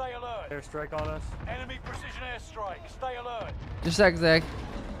 Airstrike, stay alert. Airstrike on us. Enemy precision airstrike, stay alert. Just a sec, Zach.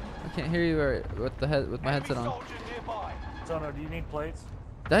 I can't hear you with my headset on. Soldier nearby. Sono, do you need plates?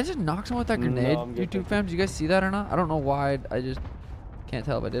 Did I just knock someone with that grenade? I'm good, YouTube fam, did you guys see that or not? I don't know why. I just can't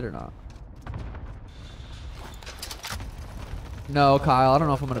tell if I did or not. No, Kyle, I don't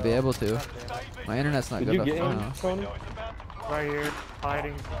know if I'm gonna be able to. My internet's not Did good you get enough. him, Tony? Right here,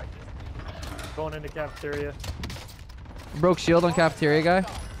 hiding. Going into cafeteria. Broke shield on cafeteria guy.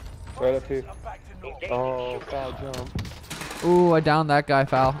 Right up here. Oh, foul jump. Ooh, I downed that guy,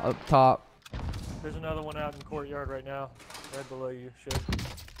 foul, up top. There's another one out in courtyard right now. Right below you, shit.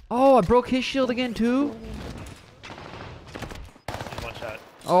 Oh, I broke his shield again too. One shot.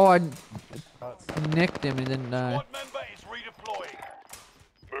 Oh, I nicked him and didn't die. Squad member is redeploying.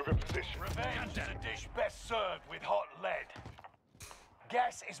 Move in position. Revenge is a dish best served with hot lead.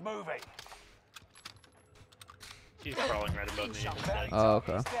 Gas is moving. He's crawling right above me. Oh,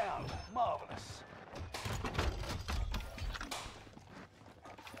 okay. Down. Marvelous.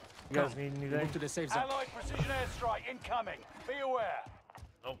 You guys need anything? To the safe zone. Allied precision airstrike incoming. Be aware.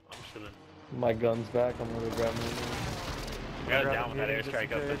 Nope, I'm chilling. My gun's back. I'm gonna grab me. We got down with that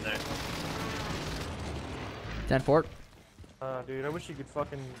airstrike up in there. 10 fort. Dude, I wish you could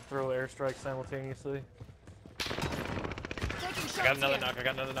fucking throw airstrikes simultaneously. I got another knock. I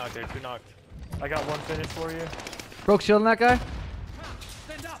got another knock. There's two knocked. I got one finish for you. Broke shield on that guy.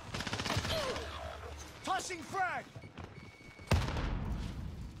 Stand up. Tossing frag.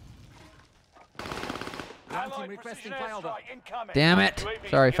 Ground team Allied requesting precision flyover. airstrike incoming. Damn it. UAV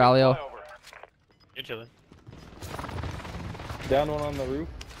Sorry, getting Falio. flyover. You're chilling. Down one on the roof.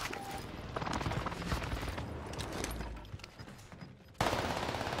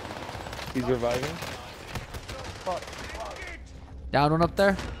 He's reviving. Down one up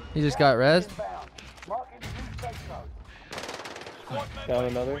there. He just got rezzed. Inbound. Marking new safe zone. Squad member Down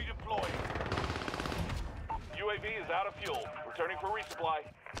is another. redeploying. UAV is out of fuel. Returning for resupply.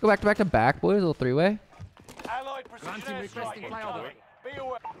 Go back to back, boys. A little three-way. Allied precision Ground team airstrike requesting flyover. incoming. Be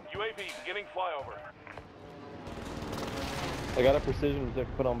aware. UAV beginning flyover. I got a precision which I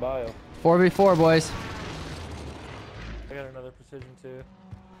can put on bio. 4v4, boys. I got another precision too.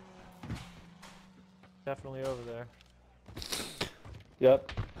 Definitely over there.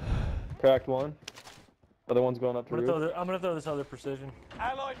 Yep. Cracked one. Other one's going up to I'm roof. gonna throw this other precision.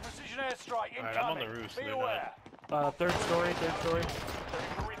 Allied precision airstrike incoming. Alright, I'm on the roof, so Be they're aware. Third story. Returning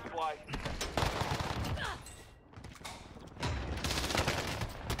for resupply.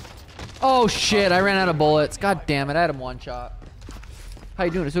 Oh shit! I ran out of bullets. God damn it! I had him one shot. How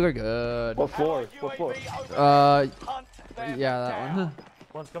you doing? Sugar? Good. What floor? What floor? Hunt them Yeah, that one.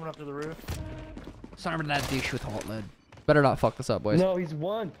 One's coming up to the roof. Sorry about that dish with hot lead. Better not fuck this up, boys. No, he's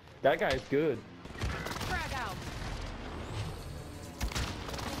one. That guy's good. Frag out.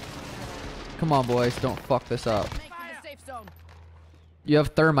 Come on, boys. Don't fuck this up. Making the safe zone. You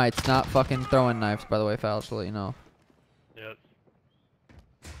have thermites, not fucking throwing knives, by the way, Fal, just to let you know. Yep.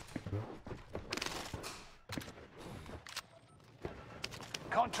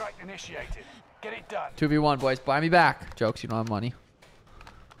 Contract initiated. Get it done. 2v1, boys. Buy me back. Jokes, you don't have money.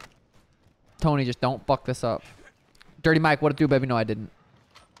 Tony, just don't fuck this up. Dirty Mike, what it do, baby? No, I didn't.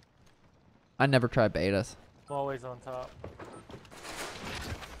 I never tried betas. I'm always on top.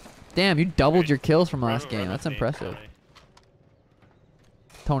 Damn, you doubled your kills from last Run game. with That's me, impressive. Tony.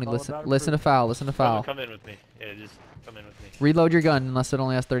 Tony, All listen, about listen to Foul. Listen to Foul. Come in with me. Yeah, just come in with me. Reload your gun unless it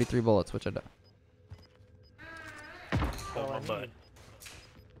only has 33 bullets, which I do. Hold my butt.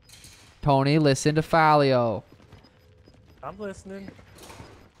 Tony, listen to Falio. I'm listening.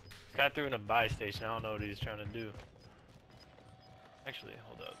 Guy threw in a buy station. I don't know what he's trying to do. Actually,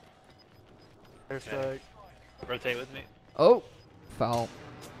 hold up. Airstrike. Rotate with me. Oh, Foul.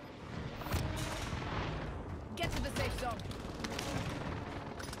 Get to the safe zone.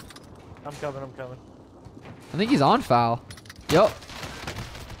 I'm coming. I'm coming. I think he's on Foul. Yup.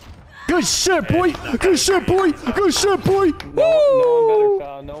 Good shit, boy. Good shit, boy. Good shit, boy. No one better,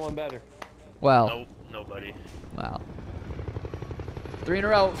 Foul. No one better. Well. Nope, nobody. Wow. 3 in a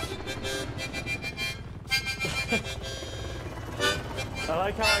row. I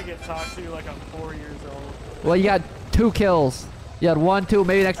like how I get talked to like I'm 4 years old. Well, you got 2 kills. You had 1, 2.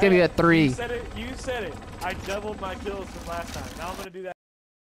 Maybe next game you had 3. You said it. You said it. I doubled my kills from last time. Now I'm gonna do that.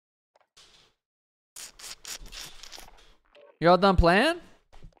 You're all done playing?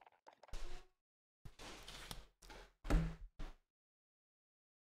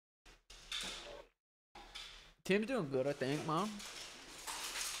 Team's doing good, I think, Mom.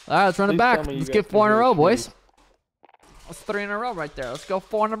 All right, let's run it Please back. tell me you Let's guys get can 4 in a hear row, us, boys. please. That's 3 in a row right there. Let's go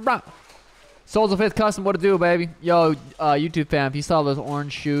 4 in a row. Souls of Fifth Custom, what to do, baby? Yo, YouTube fam, if you saw those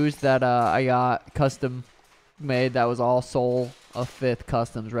orange shoes that I got custom made, that was all Soul of Fifth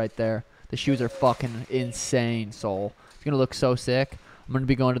Customs right there. The shoes are fucking insane, Soul. It's going to look so sick. I'm going to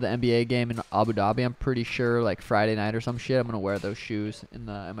be going to the NBA game in Abu Dhabi. I'm pretty sure, like, Friday night or some shit. I'm going to wear those shoes in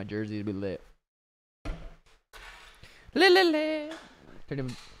my jersey to be lit. Lit. I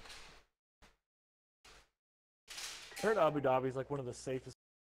heard Abu Dhabi is like one of the safest.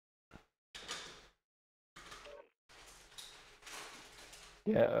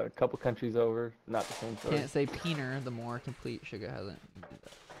 Yeah, a couple countries over, not the same story. Can't say peener the more complete Sugar hasn't.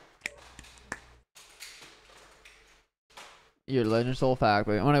 Your Legend Soul fact,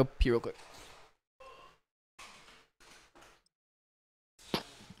 but I'm gonna go pee real quick.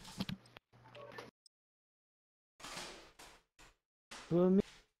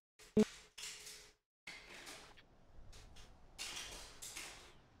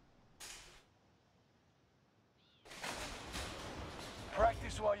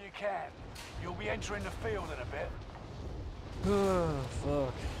 Practice while you can. You'll be entering the field in a bit. Oh,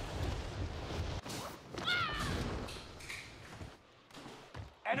 fuck.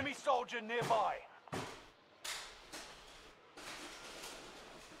 Enemy soldier nearby.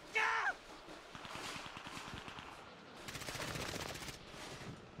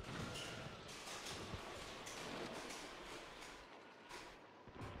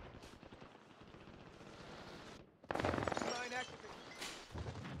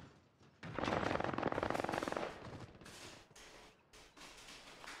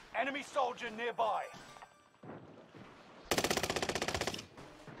 Enemy soldier nearby.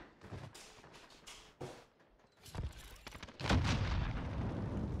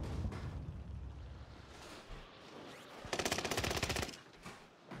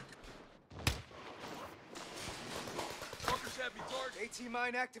 Fuckers have me target. AT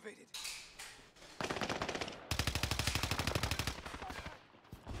mine activated.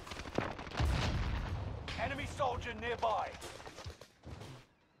 Enemy soldier nearby.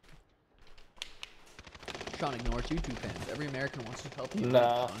 Sean ignores YouTube fans. Every American wants to help you.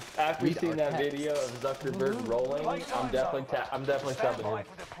 Nah. Sean. After Read seeing our that text. video of Zuckerberg rolling, I'm definitely Stand subbing by him.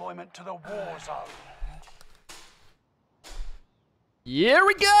 for deployment to the war zone. Here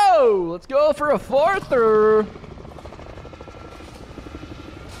we go. Let's go for a 4-er.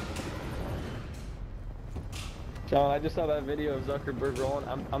 Sean, I just saw that video of Zuckerberg rolling.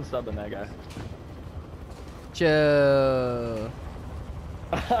 I'm subbing that guy. Chill.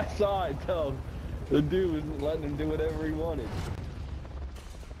 I saw it, though. The dude was letting him do whatever he wanted.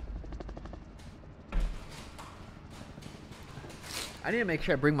 I need to make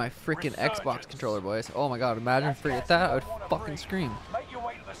sure I bring my freaking Xbox controller, boys. Oh my god, imagine if I forget that. I would fucking scream. Make your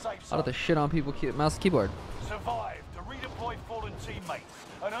way to the safe I'd zone. have to shit on people mouse and keyboard. Survive to redeploy fallen teammates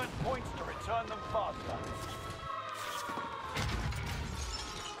and earn points to return them faster.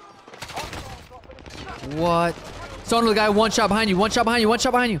 What? Son of the guy, one shot behind you, one shot behind you, one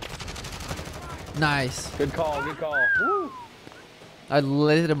shot behind you. Nice. Good call, good call. Woo! I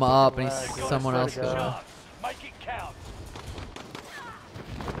lit him up and he's someone else. Chance. Make it count.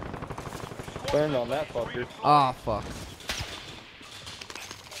 Burned on that fucker. Ah, fuck.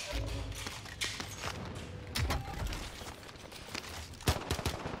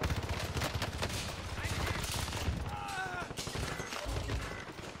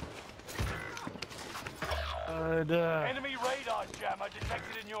 Enemy radar jammer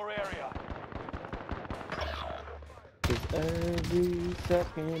detected in your area. 'Cause every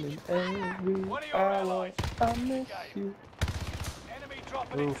second and every One of your hour, allies. I miss you. Enemy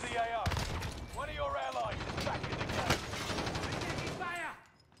dropping into the AO. One of your allies is back in the game.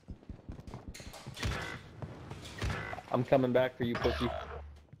 I'm coming back for you, pussy.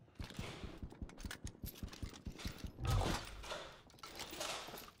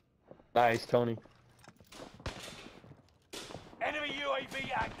 Nice, Tony. Enemy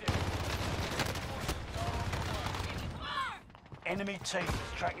UAV active. Enemy team is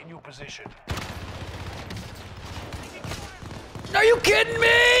tracking your position. Are you kidding me?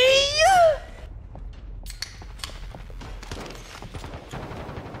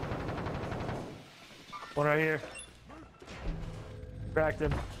 One right here. Cracked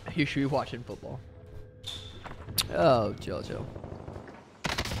him. You should be watching football. Oh, chill.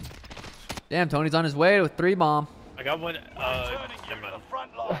 Damn, Tony's on his way with 3 bomb. I got one. Returning you to the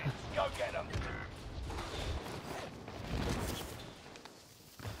front lines. Go get them.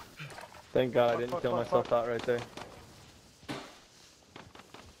 Thank God I didn't kill myself out right there.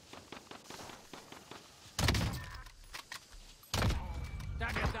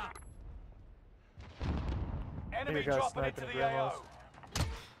 Target up. Enemy guys dropping into sniping the at grandma's. AO.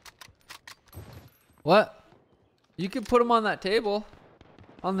 What? You could put them on that table.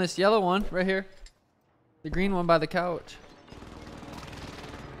 On this yellow one right here. The green one by the couch.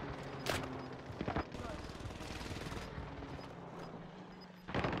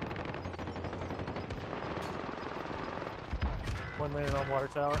 One landing on water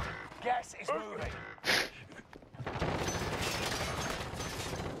tower. Gas is moving.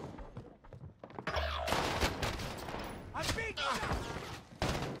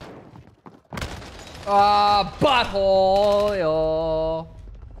 Ah, butthole, yo.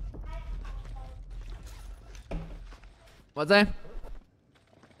 What's that?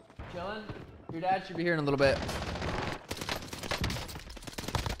 Chillin'? Your dad should be here in a little bit.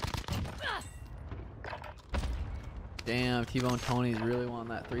 Damn, T-Bone Tony's really wanting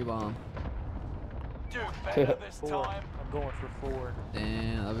that 3-bomb. Do better this 4. time. I'm going for 4.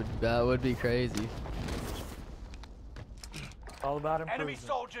 Damn, that would be crazy. All about improvement. Enemy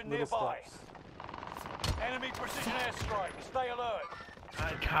soldier Little nearby. steps. Enemy precision airstrike. Stay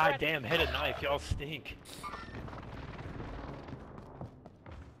alert. God damn, hit a knife. Y'all stink.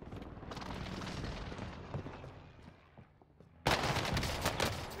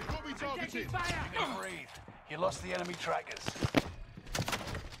 Taking fire. You can breathe. You lost the enemy trackers.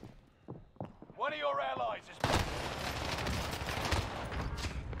 One of your allies is...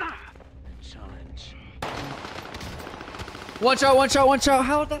 Challenge. One shot, one shot, one shot.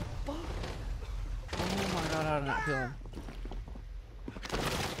 How the fuck? Oh my god, how did I not kill him?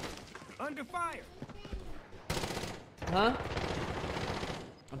 Under fire. Huh?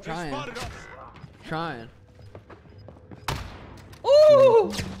 I'm trying. Trying.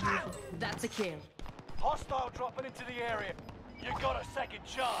 Ooh! That's a kill. Hostile dropping into the area. You got a second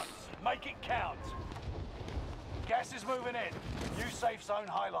chance. Make it count. Gas is moving in. New safe zone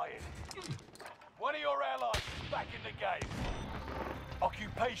highlighted. One of your allies is back in the game.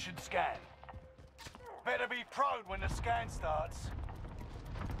 Occupation scan. Better be prone when the scan starts.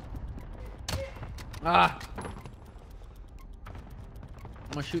 Ah!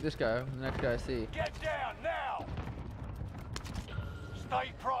 I'm gonna shoot this guy, the next guy I see. Get down now!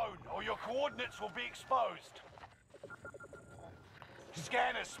 Stay prone or your coordinates will be exposed.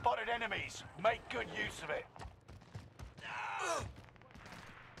 Scanners spotted enemies. Make good use of it.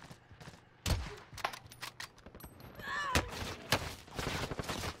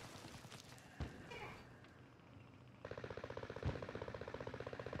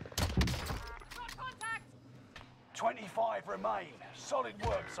 Contact. 25 remain. Solid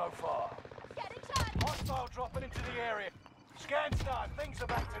work so far. Get in touch. Hostile dropping into the area. Scan's done. Things are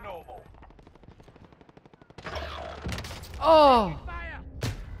back to normal. Oh! Fire.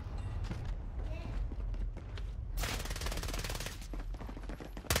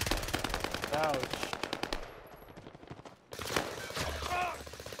 Ouch.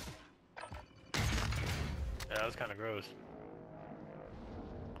 Yeah, that was kind of gross.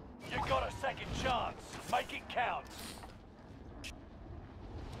 You got a second chance. Make it count.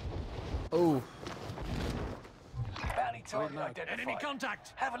 Oh. Bounty target identified. Enemy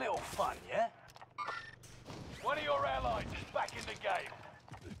contact. Have a little fun, yeah? One of your allies is back in the game.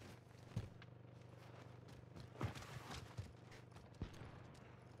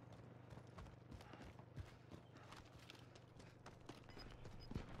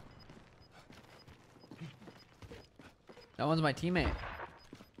 That one's my teammate.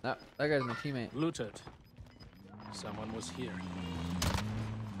 That guy's my teammate. Looted. Someone was here.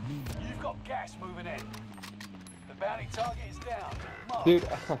 You've got gas moving in. The bounty target is down. Mark. Dude,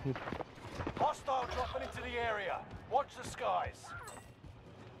 Hostile dropping into the area. Watch the skies.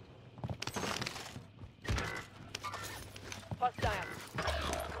 Hostile.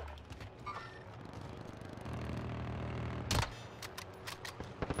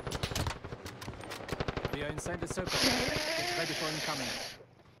 We are inside the circle. Get ready for incoming.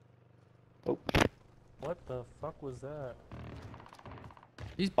 What the fuck was that?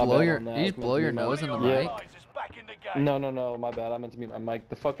 You just My blow bad your on that. you I just was blow meant to your be my- nose in the One of your mic. allies is back in the game. no, my bad. I meant to mean my mic.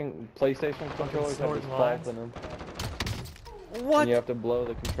 The fucking PlayStation controllers have this snorting valve lines. in them. What? And you have to blow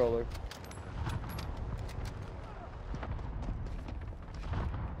the controller.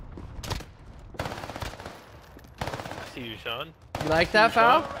 I see you, Sean. You like that,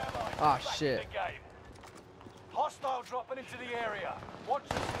 Foul? Your allies is Oh, back shit. in the game. Hostile dropping into the area. Watch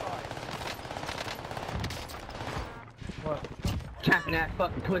the skies. What? Tapping that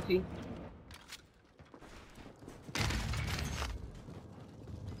fucking pussy.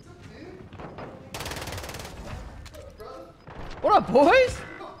 boys?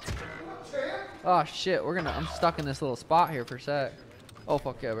 Oh shit, I'm stuck in this little spot here for a sec. Oh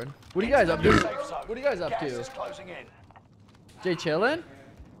fuck yeah, man. What are you guys up to? What are you guys up to? Jay chillin'?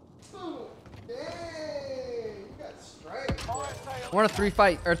 We're on a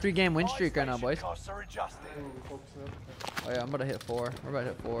 3-game win streak right now, boys. Oh yeah, I'm about to hit 4. We're about to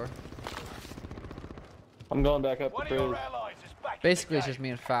hit 4. I'm going back up to Frizz. Basically, it's just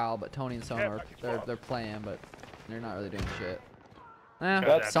me and Foul, but Tony and Sona they're playing, but they're not really doing shit.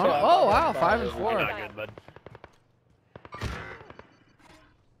 That's Sona. Oh wow, 5 and 4. Not good, bud.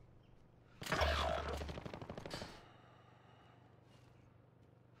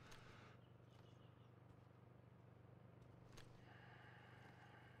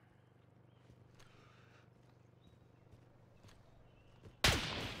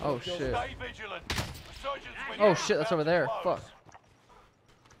 Oh shit. Oh shit, that's over there. Fuck.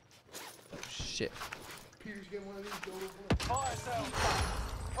 Oh shit. Fire sales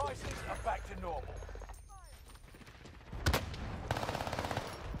prices are back to normal.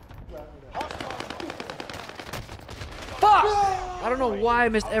 Fuck! I don't know why I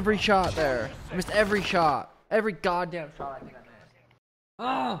missed every shot there. I missed every shot. Every goddamn shot I think I missed.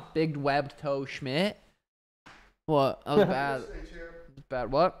 Ah! Big webbed toe Schmidt. What? That was bad. Bad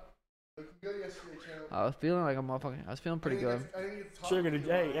what? I was feeling like a motherfucking. I was feeling pretty good. Sugar,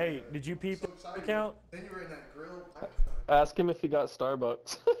 did you peep the account? Ask him if he got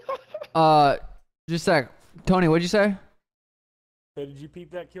Starbucks. Just a sec. Tony, what'd you say? So did you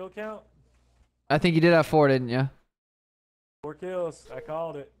peep that kill count? I think you did have 4, didn't you? 4 kills. I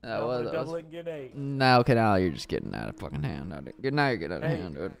called it. Double it and get 8. No, okay, now you're just getting out of fucking hand. Now you're getting out of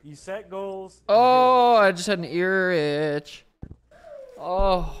hand, dude. You set goals. Oh, I just had an ear itch.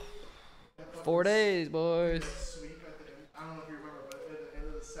 Oh. 4 days, boys. I don't know if you remember, but at the end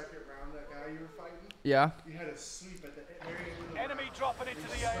of the second round, that guy you were fighting, yeah. You had a sweep at the very end of the Enemy dropping into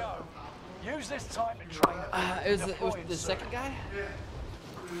the AO. Use this time to train. It was the second guy? Yeah. It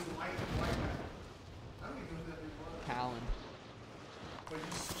was white guy. I don't even know who that dude was. Callan. But you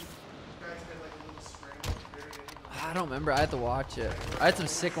guys had like a little scramble at the very end of the I don't remember. I had to watch it. I had some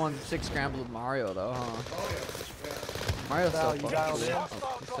sick scrambles with Mario, though, huh? Oh, yeah. Mario's so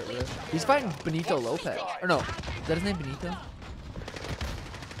fucking good. He's fighting Benito Lopez. Or no, is that his name, Benito?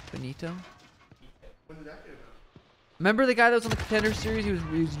 Benito? When did that get about? Remember the guy that was on the Contender Series? He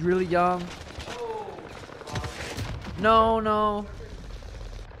was really young. No.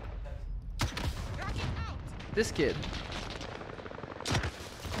 This kid.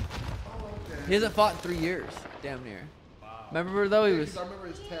 He hasn't fought in 3 years. Damn near. Remember though? He was. I remember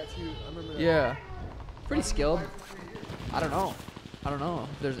his tattoo. I remember that. Yeah. Pretty skilled. I don't know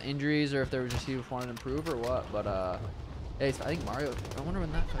if there's injuries or if there was just he just wanted to improve or what, but yeah, I think Mario. I wonder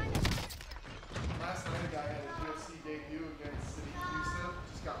when that fight was. Last night, a guy had a UFC debut against City Houston.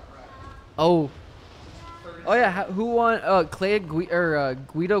 Just got wrecked. Oh yeah, who won?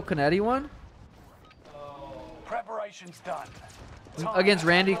 Guido Canetti won. Preparation's done. Against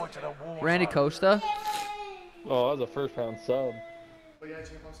Randy Costa. Oh, that was a first round sub. But yeah,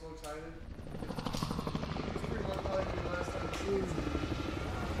 Champ, I'm so excited. Pretty much like the last time too.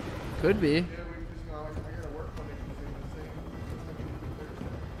 Could be. Yeah, I gotta work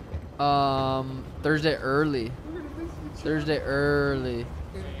on it. Thursday early. Thursday early.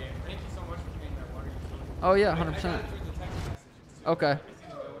 Oh yeah, 100%. Okay.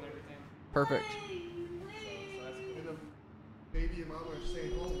 Perfect. Baby and mama are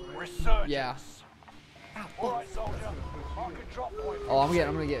staying home, right? Resurgence. Yeah. All right, soldier. Mark a drop point. Oh, I'm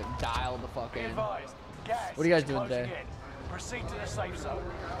gonna get dialed the fuck in. What are you guys doing today? Proceed to the safe zone.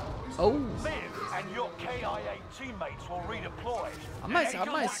 Oh. Live and your KIA teammates will redeploy. I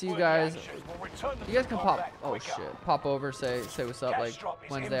might see you guys. You guys can pop. Oh shit. Pop over. Say what's up like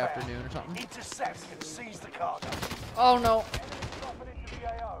Wednesday afternoon or something. Intercept and seize the cargo. Oh no.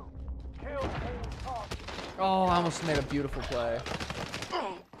 Oh, I almost made a beautiful play.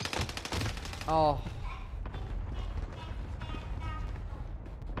 Oh.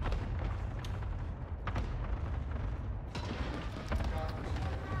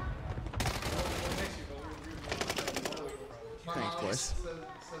 Thanks, boys.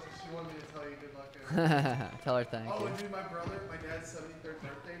 She wanted me to tell you good luck. Tell her thank you. Oh, and dude, my dad's 73rd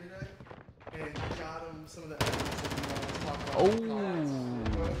birthday today, and got him some of the evidence that he wanted to talk about. Oh.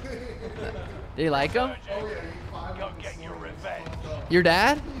 Do you like him? Oh yeah, Go get your revenge. Your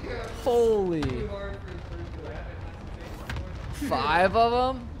dad? Yeah. Holy. 5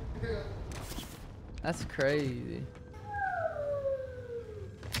 of them? That's crazy.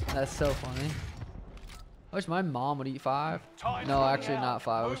 That's so funny. I wish my mom would eat 5. No, actually not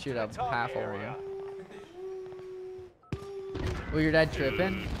 5. I wish she'd have half of one. Well, your dad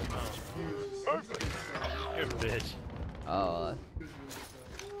tripping? You're a bitch. Oh. You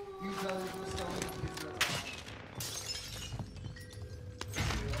tell me what's going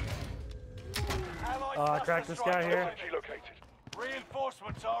on. I cracked this guy here.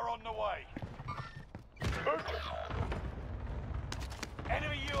 Reinforcements are on the way.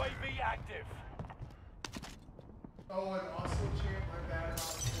 Enemy UAV active. Oh, and also champ, my bad.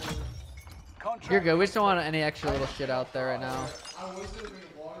 You're good. We just don't want any extra little shit out there right now. I was gonna bring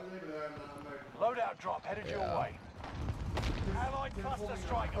water there, but I'm not. Loadout drop headed your way. Allied cluster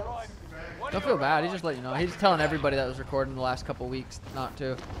strike arrived. Don't feel bad. He's just letting you know. He's just telling everybody that was recording the last couple weeks not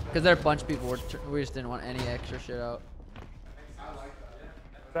to, because there are a bunch of people we just didn't want any extra shit out.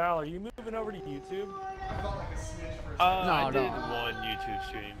 Val, are you moving over to YouTube? I did one YouTube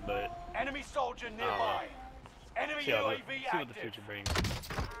stream, but Enemy soldier nearby. Enemy see UAV what the active. future brings.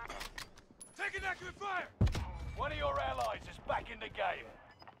 Taking accurate fire. One of your allies is back in the game.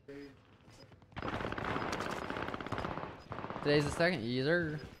 Today's the second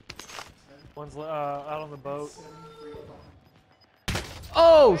user. One's out on the boat.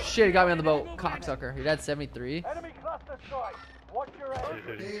 Oh shit! He got me on the boat, cocksucker. Your dad's 73. Enemy cluster strike. Watch your head.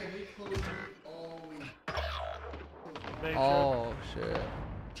 Oh shit.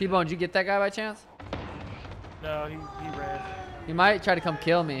 T-Bone, did you get that guy by chance? No, he ran. He might try to come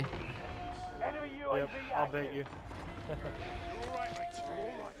kill me. Enemy UAV Yep, I'll bet you.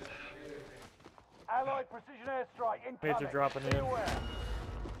 Allied precision airstrike incoming. Mates are dropping in.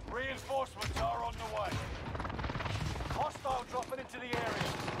 Reinforcements are on the way. Hostile dropping into the area.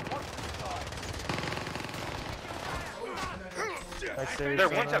 Watch the side. They're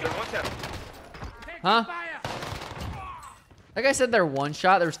one tap. Huh? That guy said they're one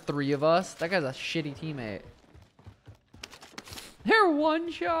shot. There's 3 of us. That guy's a shitty teammate. They're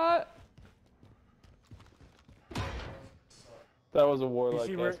one shot. That was a warlike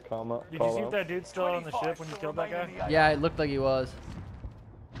Did ass comment. you see if that dude's still on the ship when you killed that guy? Yeah, it looked like he was.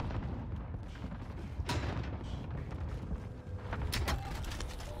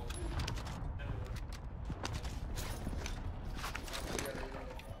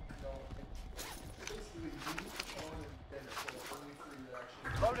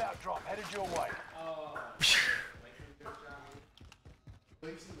 Loadout drop headed your way.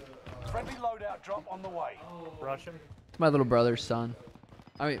 Friendly loadout drop on the way. Russian? It's my little brother's son.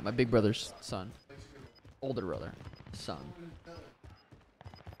 I mean, my big brother's son. Older brother. Son.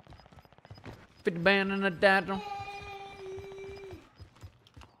 50 band and a dad.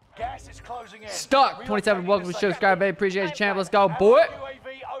 Gas is closing in. Stuck. 27. Welcome to the show. Subscribe, babe. Appreciate you, champ. Let's go, boy.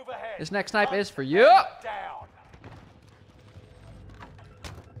 This next snipe is for you. Down.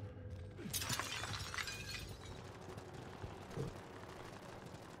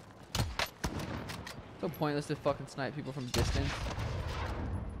 So pointless to fucking snipe people from distance.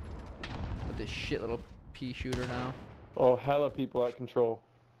 With this shit little pea shooter now. Oh, hella people at control.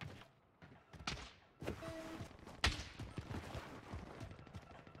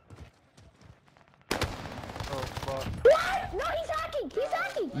 Oh, fuck. What? No, he's hacking. He's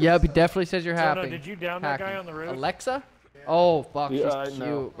hacking. Yep, he definitely says you're So, no, happy. did you down that guy on the roof? Alexa? Oh, fuck. Yeah, She's I cute,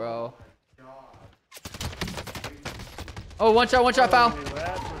 know. bro. Oh, one shot, foul. Holy,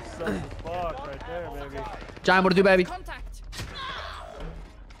 that was some fuck right there, baby. John, what to do, baby? Contact.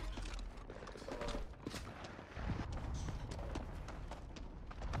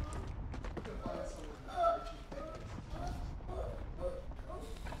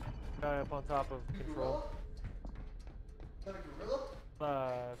 Guy up on top of control. Is that a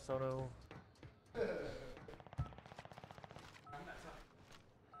gorilla? Sono.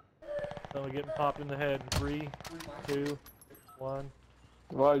 Only getting popped in the head. 3, 2, 1.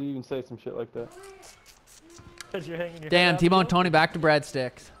 Why do you even say some shit like that? Because you're hanging your head Damn, out T-Bone the Tony back to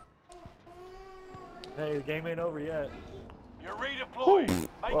breadsticks. Hey, the game ain't over yet. You're redeployed.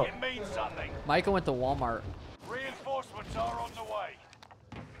 Make it mean something. Micah went to Walmart. Reinforcements are on the way.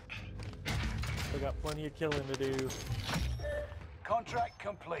 We got plenty of killing to do. Contract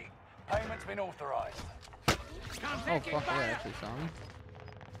complete. Payment's been authorized. Oh, fuck, I actually saw me.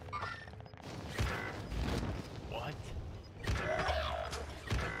 What?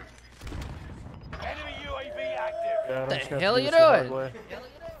 Enemy UAV active. Yeah, The hell are you doing?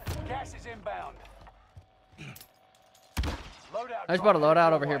 Gas is inbound. Loadout I just bought a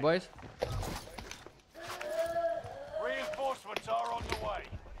loadout over here, boys. Reinforcements are on the way.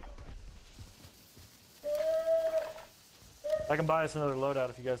 I can buy us another loadout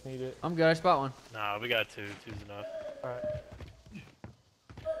if you guys need it. I'm good. I spot one. Nah, we got 2. 2's enough. Alright.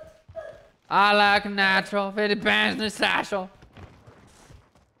 I like a natural 50 bands in the satchel.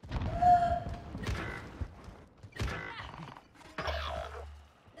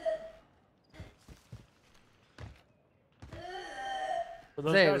 Are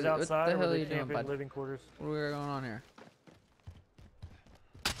those Zay, guys what outside the or hell were are they you doing, camping bud? living quarters? What are we going on here?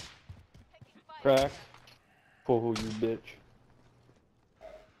 Crack. Oh, you bitch.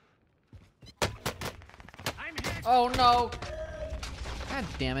 Oh no! God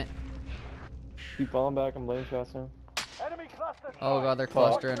damn it. Keep falling back, I'm laying shots now. Enemy cluster. Oh god, they're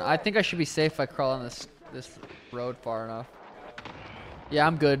clustering. I think I should be safe if I crawl on this road far enough. Yeah,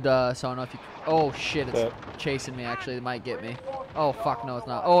 I'm good, Sono. If you. Oh shit, it's chasing me. Actually, it might get me. Oh fuck, no, it's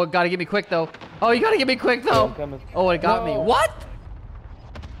not. Oh, it gotta get me quick though. Oh, you gotta get me quick though. I'm coming. Oh, it got me. What?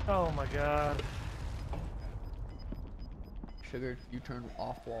 Oh my god. Sugar, you turn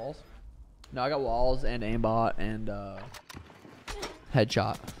off walls. No, I got walls and aimbot and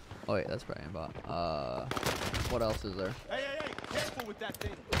headshot. Oh wait, that's probably aimbot. What else is there? Hey, hey, hey! Careful with that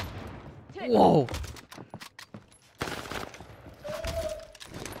thing. Whoa!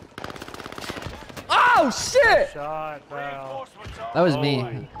 Oh shit! Shot, pal. That was me.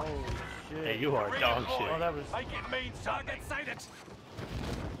 Holy shit. Hey, you are dog shit. Oh, that was. Make it mean something. Sighted.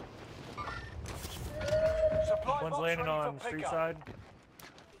 Supply One's box landing ready for on street pickup. side.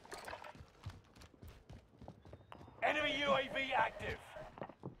 Enemy UAV active.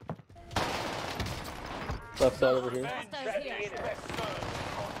 Left side over here.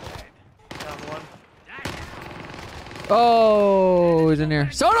 Down one. Oh, he's in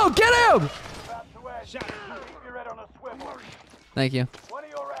here. Sono, get him! Keep your head on a swivel. Thank you. One of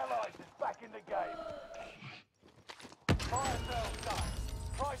your allies is back in the game. Fire sales done.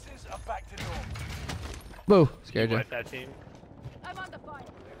 Prices are back to normal. Boo. Scared you. Wipe that team. I'm on the fire.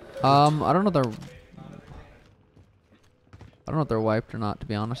 I don't know if they're. I don't know if they're wiped or not, to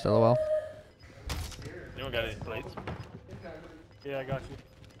be honest. LOL. Anyone got any plates? Yeah, I got you.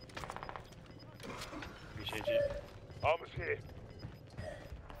 Appreciate you. Almost here.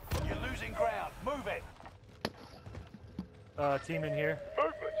 You're losing ground. Move it. Team in here.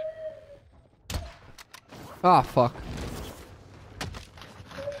 Movement. Ah, fuck.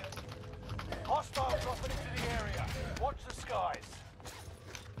 Hostile dropping into the area. Watch the skies.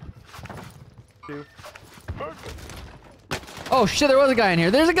 Two. Movement. Oh shit, there was a guy in here.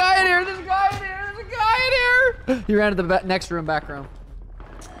 There's a guy in here. There's a guy in here. There's a guy in here. He ran to the next room, back room.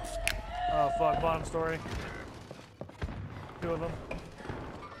 Oh fuck, bottom story. Two of them.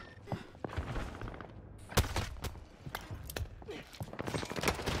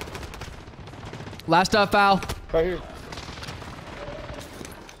 Last up, foul. Right here.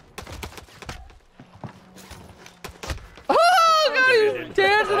 Oh, God, he's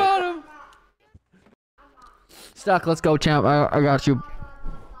dancing on him. Stuck, let's go, champ. I got you.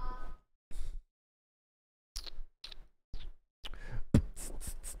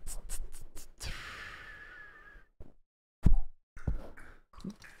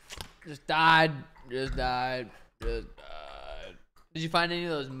 Just died. Just died. Just died. Did you find any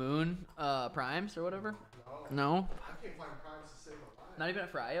of those moon primes or whatever? No? I can't find primes to save my life. Not even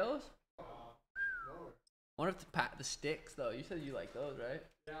at Frios? No. I wonder if the sticks though. You said you like those, right?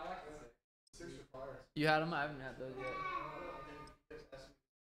 Yeah, I like the six or fire. You had them? I haven't had those yet.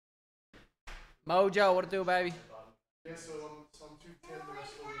 Mojo, what it do, baby? Yeah, so I'm 210 the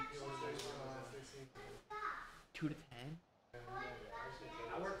rest of the week. So they seem 2 to 10?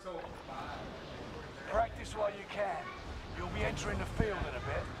 I work till 5. Practice while you can. You'll be entering the field in a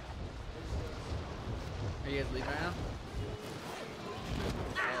bit. Are you guys leaving right now?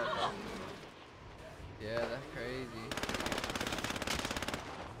 Oh. Yeah, that's crazy.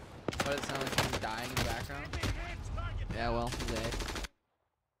 But it sounds like someone's dying in the background. Yeah, well, Zay.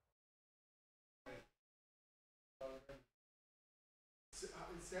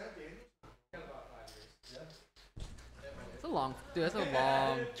 It's a long, dude. That's a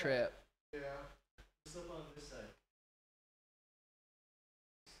long trip. Yeah. Just up on this side.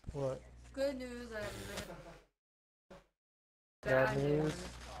 What? Good news. I Bad Bad news.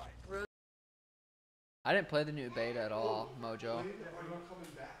 I didn't play the new beta at all, Mojo.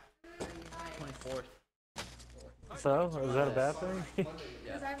 24th. So, is that a bad thing?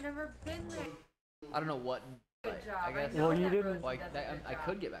 Because I've never been there. I don't know what. Good Like, job. I guess. Well, you didn't. Like, I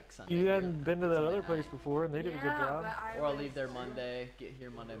could get back Sunday. You here. hadn't been to that other place before, and they did a good Yeah, job. but I Or I'll was leave there Monday, get here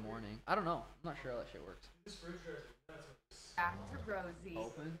Monday morning. I don't know. I'm not sure how that shit works. back to Rosie,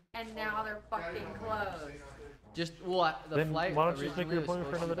 Open? and now they're fucking closed. Just, well, the Then flight why don't you just make originally your was appointment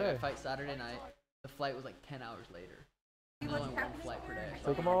for supposed to another be day? fight Saturday night. The flight was like 10 hours later. There's only one flight per day.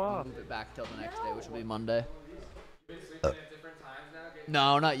 So Take 'em all off. Move it back till the next day, which will be Monday.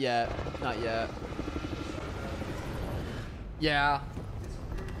 No, not yet. Not yet. Yeah.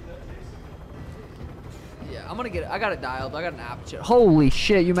 Yeah, I'm gonna get it. I got it dialed. I got an app. Holy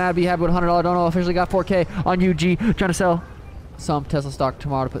shit, you mad? Be happy with $100 dono. Officially got 4K on UG. Trying to sell some Tesla stock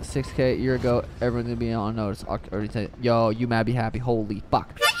tomorrow to put 6K a year ago. Everyone's gonna be on notice. I already said, yo, you mad be happy. Holy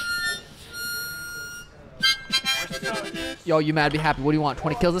fuck. Yo, you mad be happy. What do you want?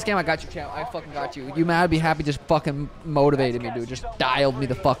 20 kills this game? I got you, champ. I fucking got you. You mad be happy just fucking motivated me, dude. Just dialed me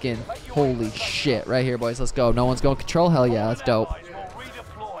the fucking holy shit. Right here, boys. Let's go. No one's going control. Hell yeah, that's dope.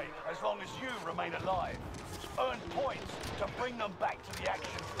 Redeploy as long as you remain alive. Earn points to bring them back to the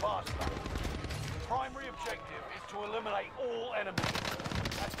action faster. Primary objective is to eliminate all enemies.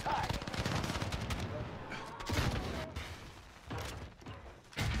 Attack.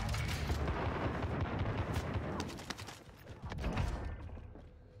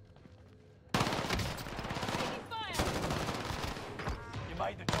 You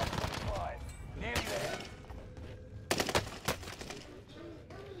made the top 25. Nearly there.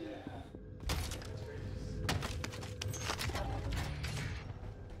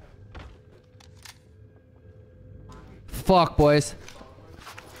 Fuck, boys.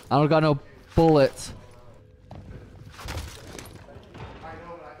 I don't got no bullets.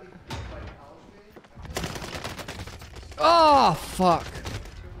 Oh, fuck.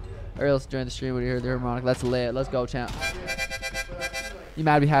 Ariel's joined the stream. What do you hear? The harmonic. Let's lit. Let's go, champ. You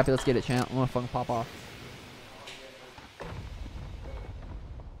mad? Be happy. Let's get it, champ. I'm gonna fucking pop off.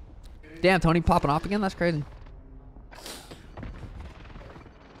 Damn, Tony popping off again? That's crazy.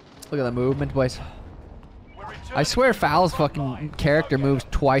 Look at that movement, boys. I swear Foul's fucking character moves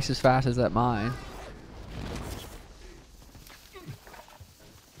twice as fast as that mine.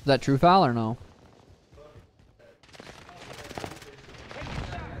 Is that true, Foul, or no?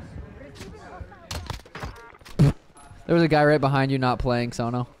 There was a guy right behind you not playing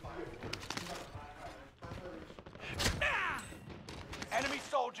Sono. Enemy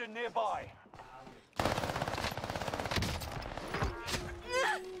soldier nearby.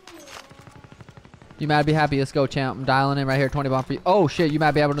 You mad? Be happy. Let's go, champ. I'm dialing in right here. 20 bomb for you. Oh shit! You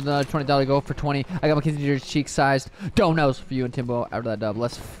mad? Be happy with another $20 go for 20. I got Mackenzie cheek sized donuts for you and Timbo after that dub.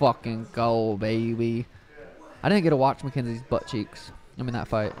 Let's fucking go, baby. I didn't get to watch Mackenzie's butt cheeks. I mean that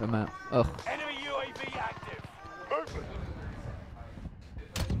fight. I'm at. Ugh. Enemy UAV active. Movement.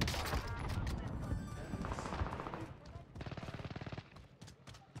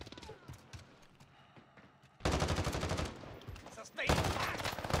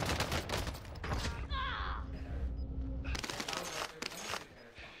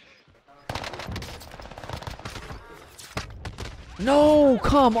 No,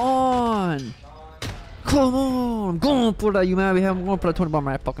 come on. Come on. I'm going for that. You mad? I'm going for that 20 bomb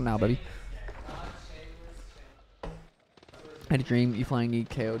right fucking now, baby. I had a dream you flying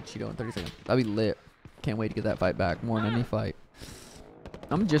need KO'd Cheeto in 30 seconds. That'd be lit. Can't wait to get that fight back more than any fight.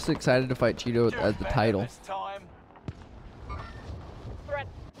 I'm just excited to fight Cheeto as the title. Threat.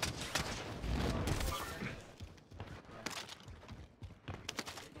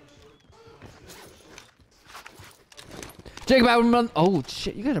 Jacob Abbott, oh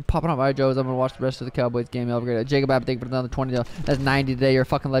shit, you guys are popping off. Alright, Joes, I'm gonna watch the rest of the Cowboys game. Y'all have a great day. Jacob Abbott, thank you for another 20. That's 90 today. You're a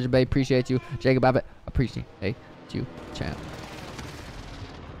fucking legend, babe. Appreciate you. Jacob Abbott, appreciate you, champ.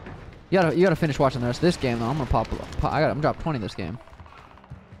 You gotta finish watching the rest of this game though. I'm gonna I'm gonna drop 20 this game.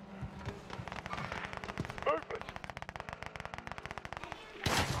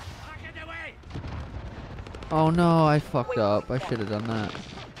 Oh no, I fucked up. I should have done that.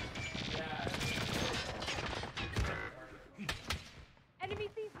 Enemy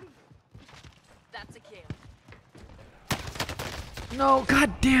sees me. That's a kill. No, god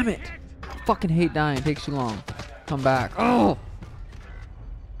damn it. Fucking hate dying. It takes too long. Come back. Oh.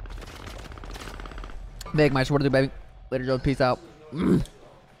 Big Meister, what to do, baby? Later, Joe. Peace out.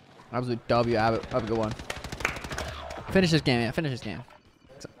 Absolute W, Abbott. Have a good one. Finish this game, yeah. Finish this game.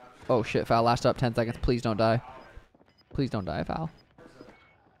 Oh shit, Foul. Last up 10 seconds. Please don't die. Please don't die, Foul.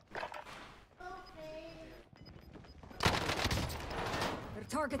 They're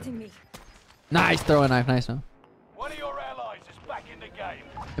targeting me. Nice throwing knife. Nice one. One of your allies is back in the game.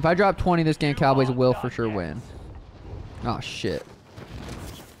 If I drop 20 this game, Cowboys will for sure win. Oh shit.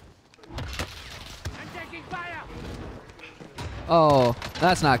 Oh,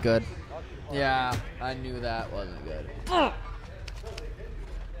 that's not good. Yeah, I knew that wasn't good. You know,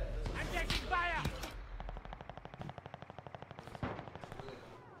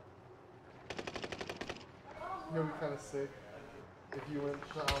 it'd be kind of sick if you went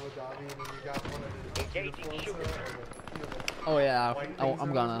to Abu Dhabi and then you got one of the uniforms there. Oh yeah,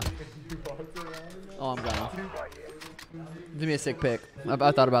 I'm gonna. Oh, I'm gonna. Give me a sick pick. I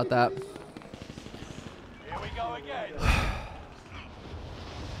thought about that. Here we go again.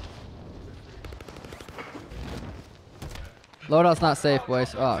 Loadout's not safe,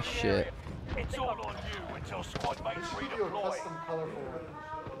 boys. Oh shit. It's all on you until your squad mates Your redeploy. custom color for it.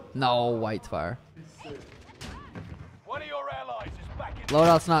 No, white's fire. One of your allies is back in.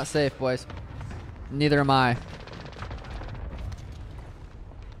 Loadout's not safe, boys. Neither am I.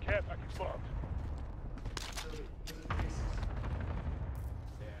 Care package bombed.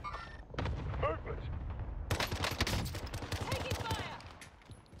 Movement.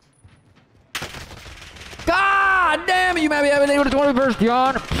 God damn it, you might be having with the 21st,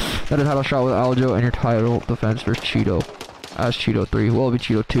 John. That is how to shot with Aljo and your title defense for Cheeto. As Cheeto 3. Well, it'll be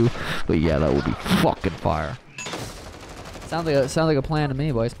Cheeto 2. But yeah, that will be fucking fire. Sounds like a plan to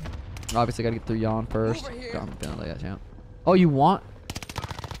me, boys. Obviously, gotta get through Yawn first. I'm feeling like that, champ. Oh, you want?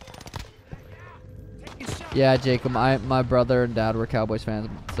 Yeah, Jacob. My brother and dad were Cowboys fans,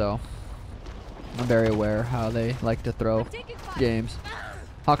 so I'm very aware how they like to throw games.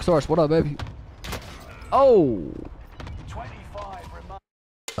 Hawk Source, what up, baby? Oh. 25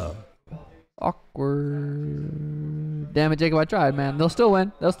 Awkward. Damn it, Jacob. I tried, man. They'll still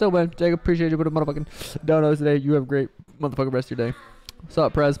win. They'll still win. Jacob, appreciate you putting motherfucking donos today. You have a great motherfucking rest of your day. What's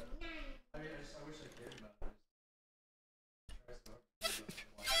up, Prez?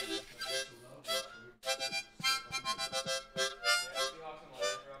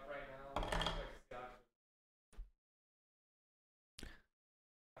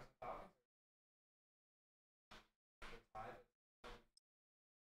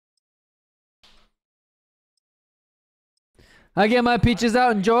 I get my peaches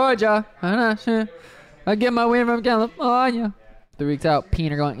out in Georgia. I get my win from California. 3 weeks out,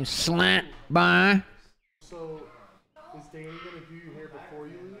 Peener going slant by. So, is Danny gonna do your hair before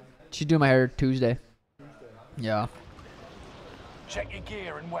you leave? She's doing my hair Tuesday. Yeah. Check your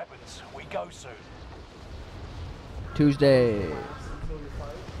gear and weapons. We go soon. Tuesday.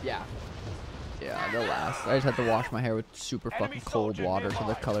 Yeah. Yeah, they'll last. I just have to wash my hair with super fucking cold water so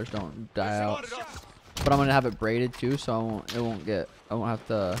the colors don't die out. But I'm gonna have it braided too, so I won't have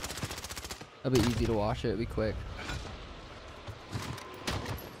to. It'll be easy to wash it. It'll be quick.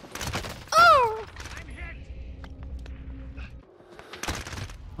 Oh!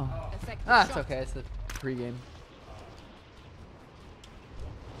 Ah, it's okay. It's the pregame.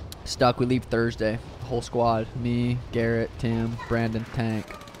 Stuck. We leave Thursday. The whole squad. Me, Garrett, Tim, Brandon, Tank.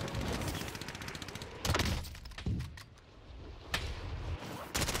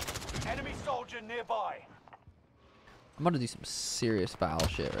 Enemy soldier nearby. I'm about to do some serious foul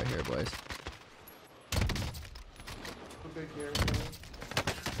shit right here, boys.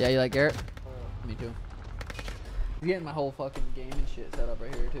 Yeah, you like Garrett? Me too. I'm getting my whole fucking game and shit set up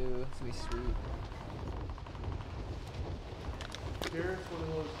right here too. It's gonna be sweet. Garrett's one of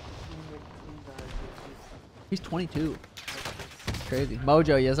those team guys. He's 22. Crazy.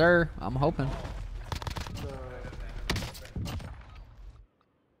 Mojo, yes sir. I'm hoping.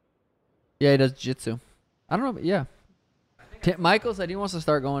 Yeah, he does jiu-jitsu. I don't know, but yeah. Michael said he wants to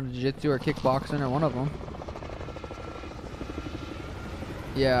start going to jiu-jitsu or kickboxing or one of them.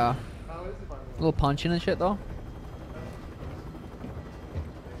 Yeah. A little punching and shit though.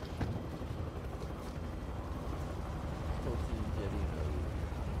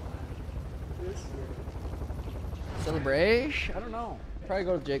 Celebration? I don't know. Probably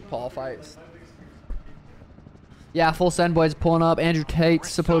go to Jake Paul fights. Yeah, full send boys pulling up. Andrew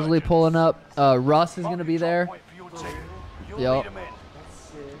Tate's supposedly pulling up. Russ is gonna be there. Yup.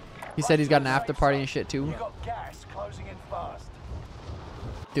 He said he's got an after party and shit too.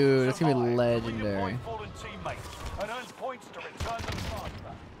 Dude, it's gonna be legendary.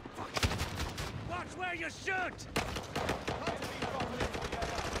 Watch where you shoot.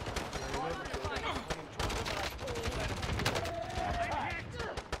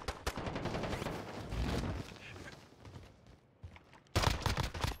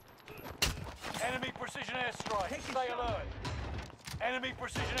 Enemy precision airstrike. Stay alert. Enemy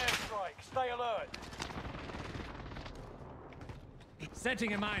precision airstrike. Stay alert.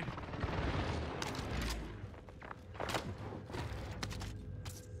 Setting a mine.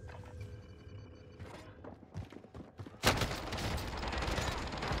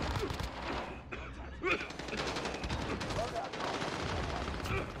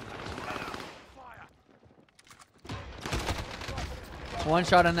 One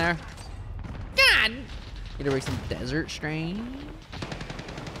shot in there. God! Need to bring some desert strain.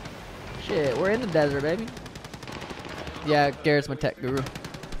 Shit, we're in the desert, baby. Yeah, Garrett's my tech guru.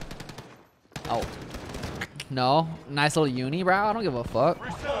 Oh. No. Nice little uni, bro. I don't give a fuck.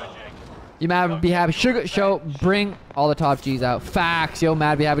 You mad be happy. Sugar show, bring all the top G's out. Facts. Yo,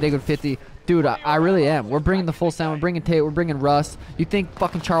 mad be happy to go 50. Dude, I really am. We're bringing the full sound. We're bringing Tate. We're bringing Russ. You think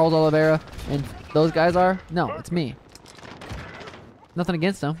fucking Charles Oliveira and those guys are? No, it's me. Nothing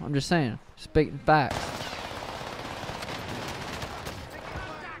against them. I'm just saying. Just big facts.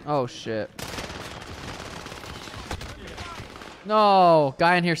 Oh shit. No,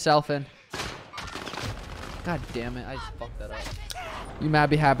 guy in here selfing. God damn it, I just fucked that up. You mad,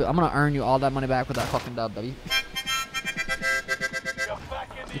 be happy. I'm gonna earn you all that money back with that fucking dub, baby.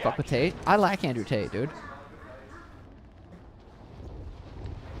 You fuck with Tate? I like Andrew Tate, dude.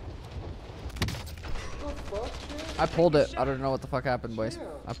 I pulled it. I don't know what the fuck happened, boys.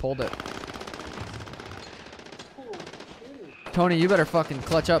 I pulled it. Tony, you better fucking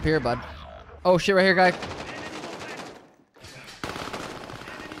clutch up here, bud. Oh shit, right here, guy.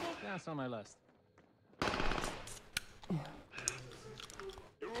 That's on my list.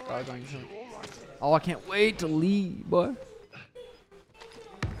 Oh, I can't wait to leave, boy.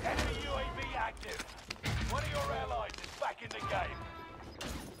 Enemy UAV active. One of your allies is back in the game.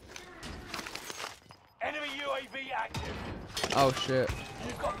 Enemy UAV active. Oh shit.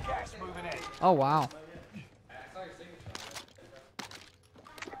 You've got gas moving in. Oh wow.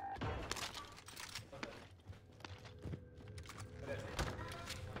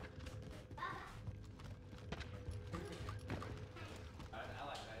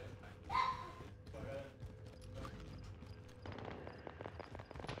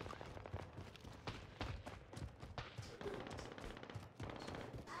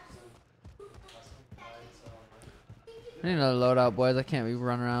 I need another loadout, boys. I can't be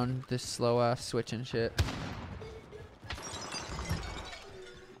running around this slow ass switching shit.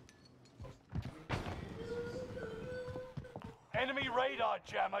 Enemy radar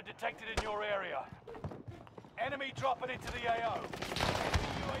jammer detected in your area. Enemy dropping into the AO. Enemy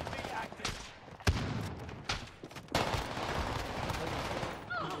UAV active.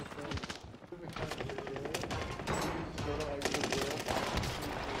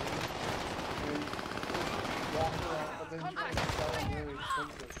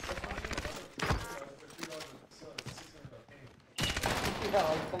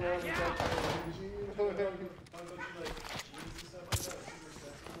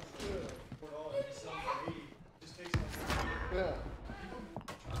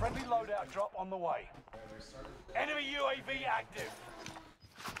 Friendly loadout drop on the way. Enemy UAV active.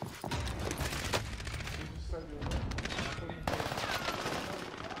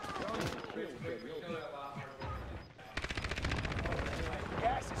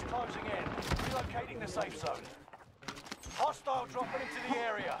 Gas is closing in. Relocating the safe zone. Hostile dropping into the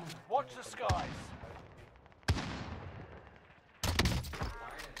area. Watch the skies.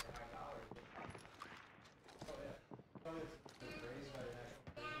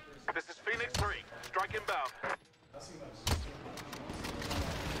 This is Phoenix 3. Strike inbound.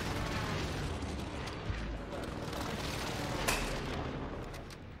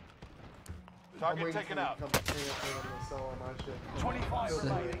 Target taken out. 25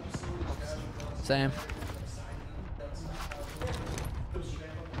 remaining. Same.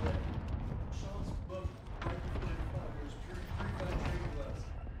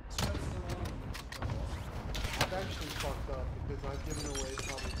 I've actually fucked up because I've given away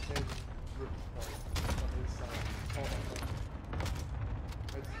probably 10 rookie cards on his side.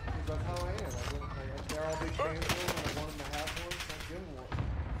 That's how I am. They're all big fans of them, and I want them to have one, so I give them one.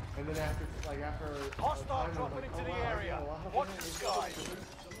 And then after Hostile dropping into the area. Watch the skies.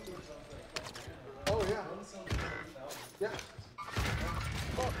 Oh yeah. Yeah.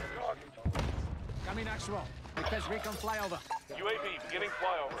 Coming actual. Request recon flyover. UAV beginning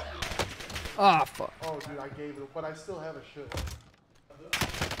flyover. Ah, fuck. Oh, dude, I gave it, but I still have a shit.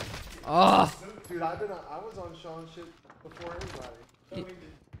 Ah. Dude, I was on Sean's shit before anybody.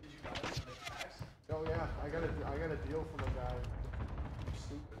 Oh yeah, I got a deal from a guy.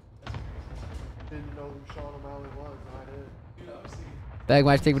 Stupid. Didn't know who Sean O'Malley was, and I did. Bag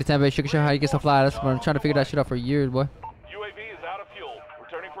match, take me to Tampa Bay, Sugar Show. How you get so fly? That's what I'm trying to figure that shit out for years, boy. UAV is out of fuel.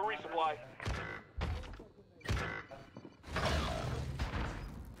 Returning for resupply.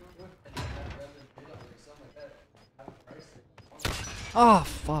 Oh,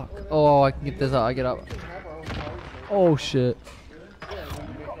 fuck. Oh, I can get this out. I get up. Oh, shit.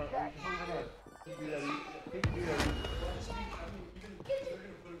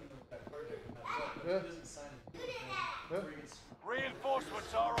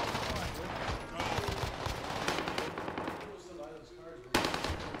 Reinforcements are on the way.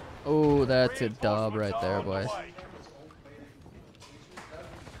 Oh, that's a dub right there, boys.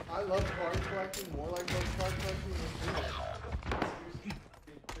 I love card collecting more like those card collecting than real.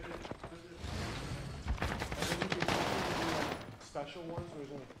 And then you can do like special ones where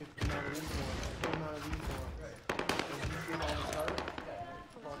there's only 50 amount of these ones, 50 amount of these ones. And you get all the cards.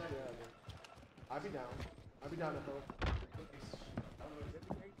 Fuck yeah, dude. I'd be down. I'd be down to both.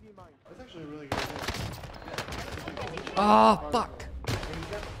 That's actually a really good thing. Oh, fuck. And he's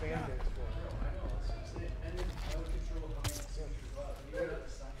got the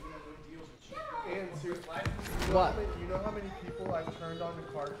What? You know how many people I've turned on to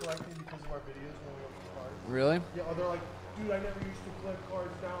card collecting because of our videos when we open cards? Really? Yeah, they're like, dude, I never used to collect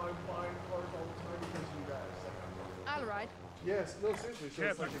cards. Now I'm buying cards all the time because of you guys. Like, All right. yes, no, seriously. So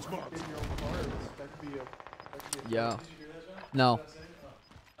it's like if you get your own cards, that could be a. Yeah. Did you hear that, John? No.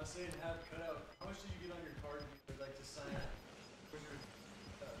 I was saying have cut out. How much did you get on your card if you would like to sign it?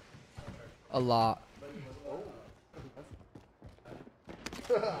 A lot.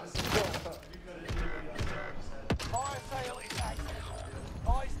 Fire sale is active.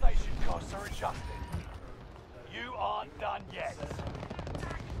 Buy station costs are adjusted. You aren't done yet.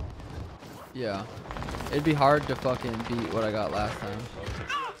 Yeah. It'd be hard to fucking beat what I got last time.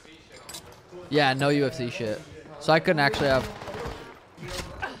 Yeah, no UFC shit. So I couldn't actually have.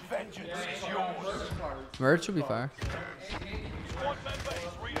 Vengeance is yours. Merch would be fire. Squad member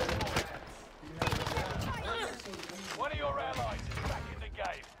is redeployed. One of your allies is back in the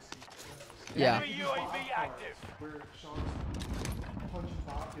game. Yeah. Enemy UAV active.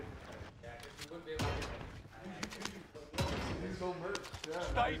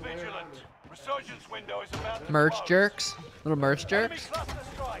 Stay vigilant. Resurgence window is about to Merch close. jerks. Little merch Enemy jerks. cluster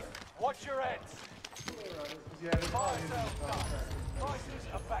strike. Watch your heads. Fire sales done. Prices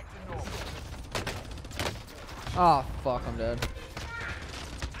are back to normal. Oh, fuck, I'm dead.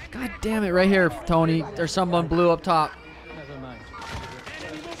 God damn it, right here, Tony. There's someone blue up top.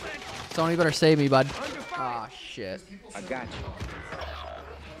 Tony, you better save me, bud. Ah, shit. I got you.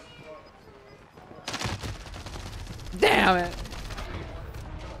 Damn it.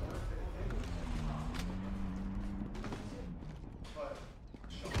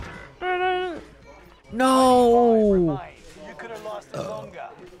 No. You could have lasted longer.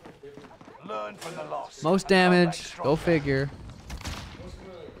 Learn from the loss. Most damage. Go figure.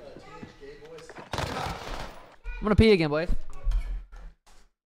 I'm gonna pee again, boys.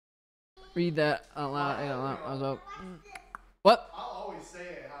 Read that out loud. I was up. What? I'll always say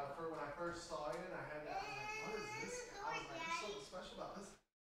it. How when I first saw it, I had that. I was like, what is this? I was like, there's something special about this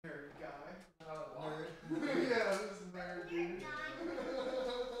nerd guy. Nerd. Yeah, this nerd dude.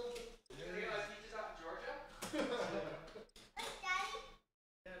 You realize he just out in Georgia?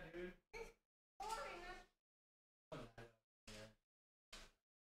 Yeah, dude.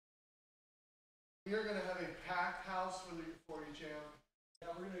 You're gonna have a packed house for you, champ. Yeah,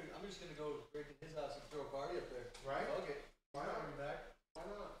 I'm just gonna go break in his house and throw a party up there. Right? Okay. Why not? Be back. Why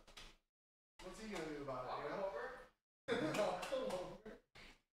not? What's he gonna do about it? I'll come over. I'll come over.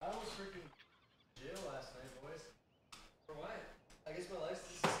 I almost freaking jail last night, boys. For what? I guess my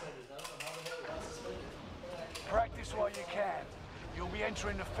license is suspended. I don't know how the hell it got suspended. Practice while you can. You'll be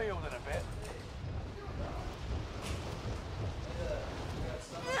entering the field in a bit.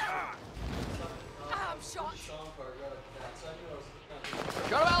 I'm shot.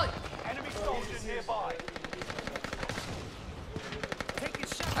 Go to Valley. Enemy soldier nearby. Take your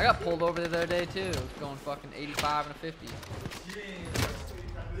shot. I got pulled over the other day too, going fucking 85 and a 50. Did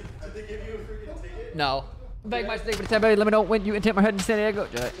they give you a freaking ticket? No. Beg my stick for the 10, baby. Let me know when you intake my head in San Diego.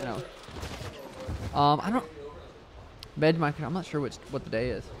 No. I don't. Bed my. I'm not sure what the day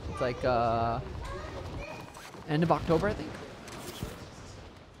is. It's like end of October, I think.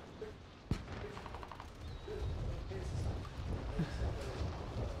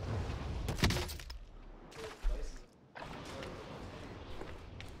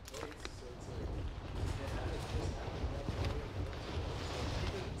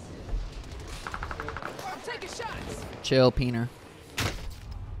 I'm taking shots. Chill, Peener.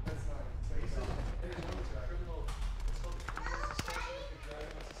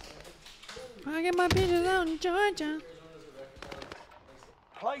 I get my bitches out in Georgia.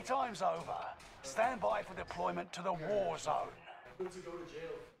 Playtime's over. Stand by for deployment to the war zone.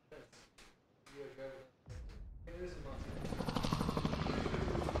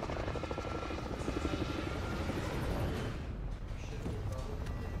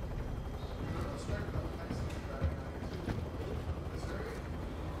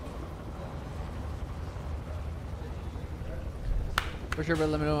 For sure, but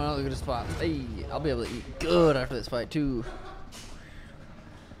let me know when I look at the spot. Hey, I'll be able to eat good after this fight too.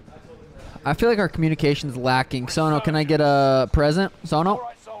 I feel like our communication's lacking. Sono, can I get a present? Sono? All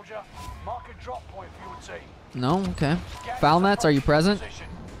right, soldier. Mark a drop point for your team. No? Okay. Foul Nets, are you present?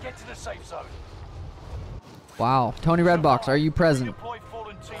 Get to the safe zone. Wow. Tony Redbox, are you present? Deploy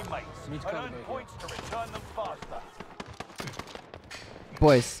fallen teammates. And earn points to return them faster.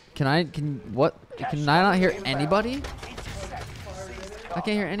 Boys, can I not hear anybody? I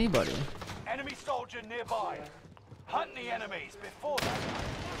can't hear anybody. Enemy soldier nearby. Hunt the enemies before that.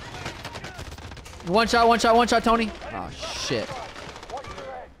 One shot, Tony. Oh, shit. Watch your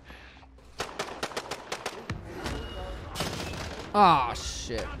head. Oh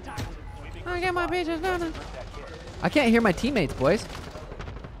shit. I get my bitches down. I can't hear my teammates, boys.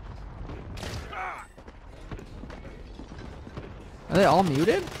 Are they all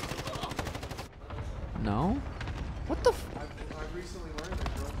muted? No. What the f— I've recently learned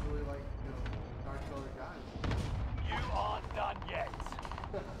that girls really like, dark colored guys. You aren't done yet.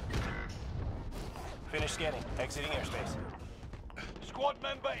 Finish scanning. Exiting airspace. Squad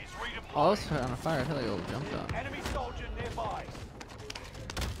member is redeployed. Oh, I was on fire. I feel like it jumped up. Enemy soldier nearby.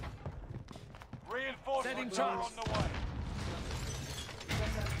 Reinforcements are on the way.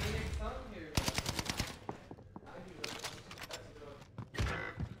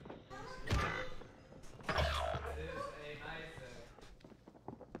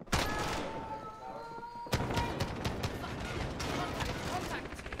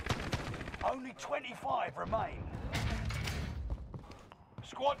 Only 25 remain.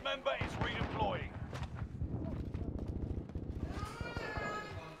 Squad member is redeploying.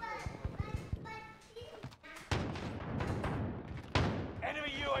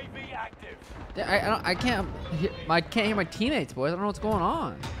 Enemy UAV active. I can't hear my teammates, boys. I don't know what's going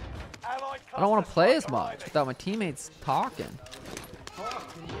on. I don't want to play as much without my teammates talking.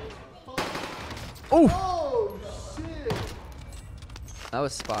 Oh shit! That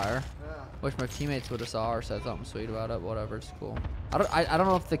was fire. Yeah. Wish my teammates would have saw or said something sweet about it. Whatever, it's cool. I don't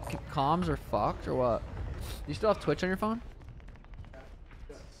know if the comms are fucked or what. You still have Twitch on your phone?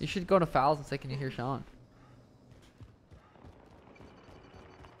 You should go to Fouls and say, "Can you hear Sean?"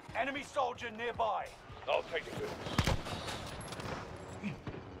 Enemy soldier nearby. I'll take it.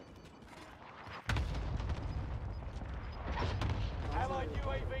 Allied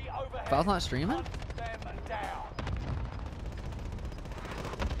UAV overhead. Fouls not streaming? Hunt them down.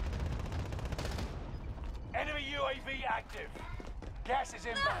 Enemy UAV active. Gas is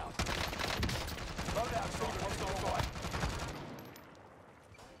inbound. Loadout soldier on the right.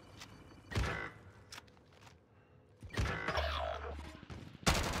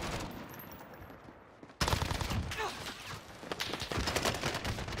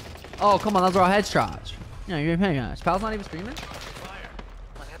 Oh, come on, those are all headshots. Yeah, you're paying us. Pal's not even streaming? Fire.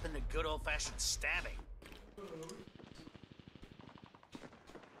 What happened to good old-fashioned stabbing?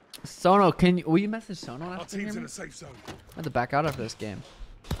 Sono, will you message Sono Our after team's me? in a safe zone. I had to back out of this game.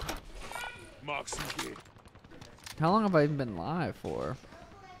 Mark some gear. How long have I even been live for?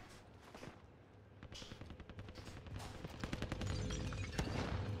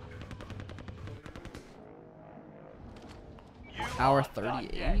 Hour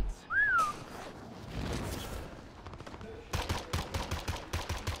 38?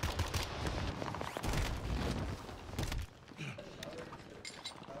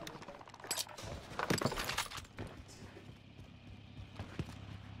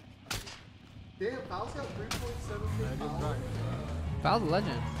 Damn, Fouls got 3.7 power. Fouls a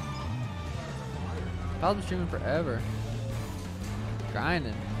legend. Fouls been streaming forever.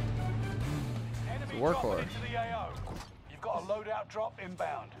 Grinding. It's a workhorse. Into the AO. You've got a loadout drop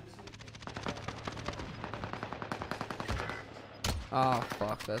inbound. Oh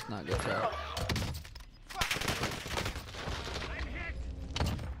fuck, that's not good shot.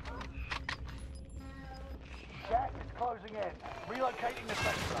 Gas is closing in. Relocating the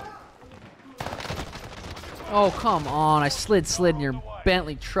safe zone. Oh come on, I slid in your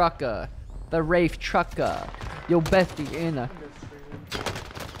Bentley trucker. The Rafe trucker. Yo bestie in a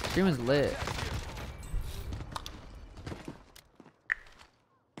streaming's lit.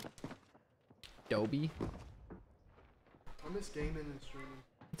 Dobie. I miss gaming and streaming.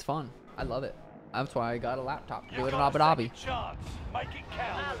 It's fun. I love it. That's why I got a laptop. Do it in You've Abu got a Dhabi. second chance. Make it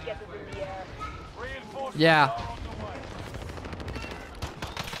count. Reinforcements Yeah. are on the way.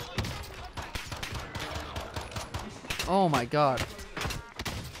 Oh my god.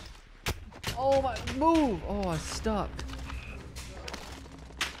 Oh my, move! Oh, I stuck.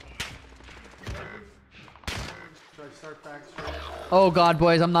 Should I start back straight? Oh god,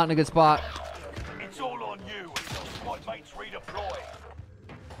 boys, I'm not in a good spot. It's all on you until squad mates redeploy.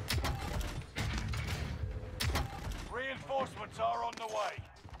 Reinforcements are on the way.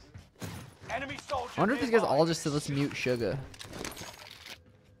 Enemy soldier. I wonder if these guys all just said let's mute Suga.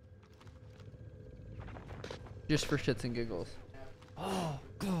 Just for shits and giggles. Oh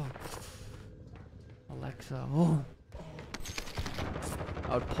god. Alexa. Oh.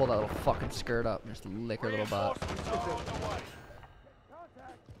 I would pull that little fucking skirt up and just lick her little butt.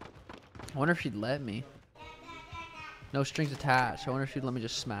 I wonder if she'd let me. No strings attached. I wonder if she'd let me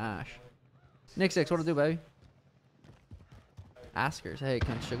just smash. Nick Six, what to do, baby? Ask her. Say, hey,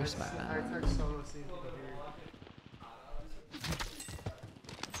 can Sugar smash? I text Solo, see if he can hear.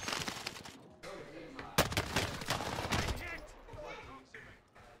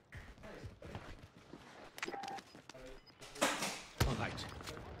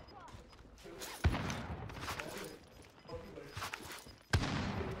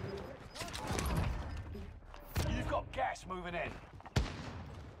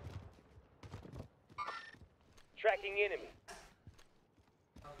 Tracking enemy.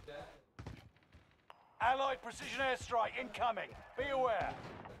 Allied precision airstrike incoming. Be aware.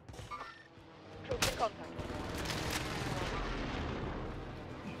 Troops in contact.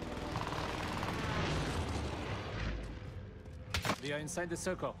 We are inside the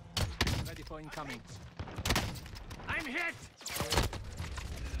circle. Ready for incoming. I'm hit!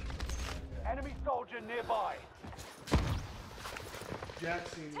 Enemy soldier nearby. Jack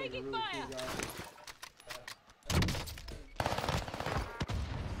seems like a really cool guy.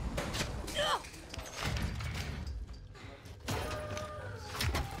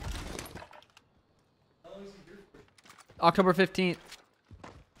 October 15th.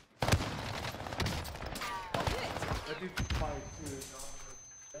 That dude can fight too.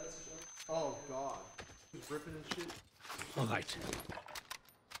 Oh god. He's ripping and shit. Alright.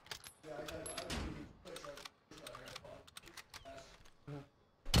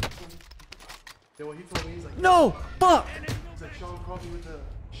 Yeah, what he told me, he's like, No! Fuck! He's like, Sean caught me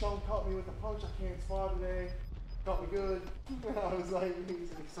with the punch. I can't spar today. Caught me good. I was like, he's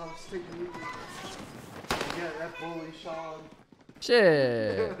like, so I'm just taking you. Yeah, that bully Sean.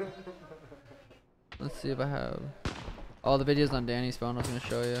 Shit. Let's see if I have. Oh, the video's on Danny's phone. I was gonna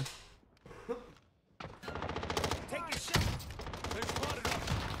show you. Take a shot. They're spotted up.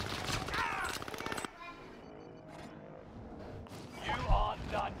 You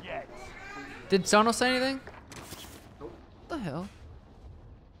aren't done yet. Did Sono say anything? Nope. What the hell?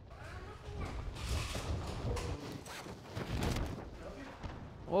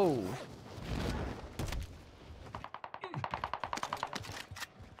 Whoa.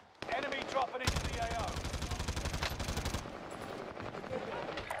 Enemy dropping into the AO.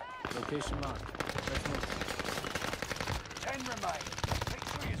 Location marked. Let's move. 10 remain.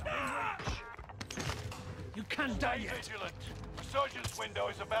 Victory is within reach. You can't die Stay yet. vigilant. Resurgence window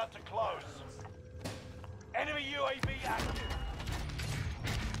is about to close. Enemy UAV active.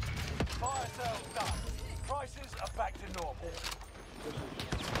 Fire sales done. Prices are back to normal.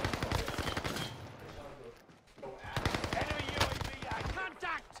 Enemy UAV active.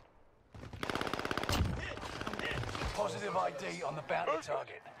 Contact! Positive ID on the bounty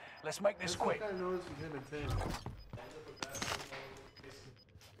target. Let's make this quick. I noticed with him and Tim.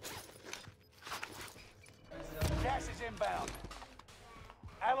 Gas is inbound.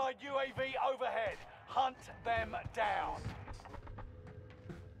 Allied UAV overhead. Hunt them down.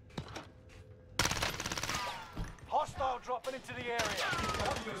 Hostile dropping into the area.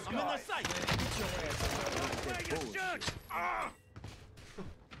 I'm in the sight.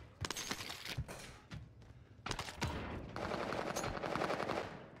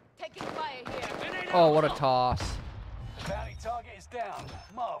 Taking fire here. Oh, what a toss. Bounty target is down.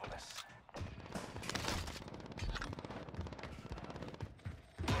 Marvelous.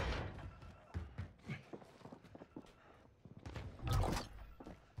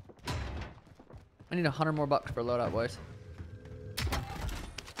 I need $100 more for loadout, boys.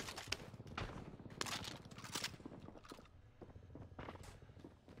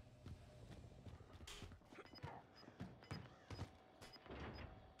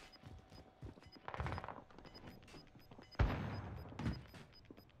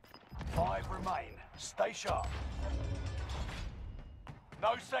 Five remain. Stay sharp.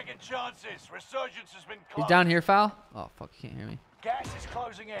 No second chances. Resurgence has been closed. He's down here, Foul. Oh, fuck, you can't hear me. Gas is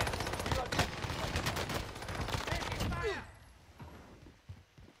closing in.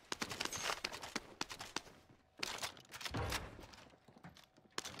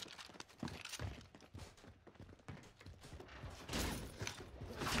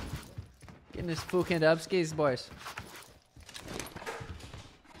 Getting this fucking upskis, boys.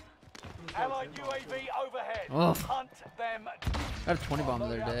 Allied UAV overhead. Oh. Hunt them. I had a 20 bomb the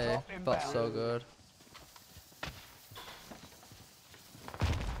other day. Felt so good.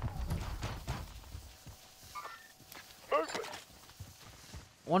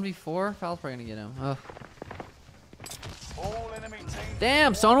 1v4? Foul's probably gonna get him. Ugh. All enemy teams.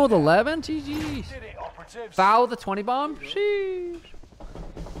 Damn, Sono with 11? GG's. Did it, operatives. Foul with the 20 bomb? Sheesh.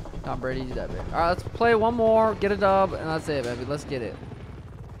 Tom Brady did that big. Alright, let's play one more, get a dub, and that's it, baby. Let's get it.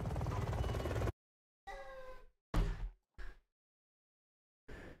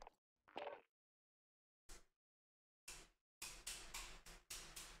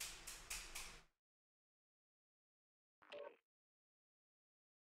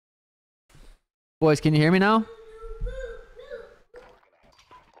 Boys, can you hear me now?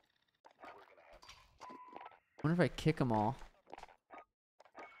 I wonder if I kick them all.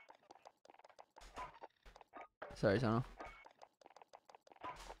 Sorry, Sono.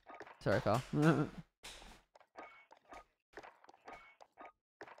 Sorry, pal.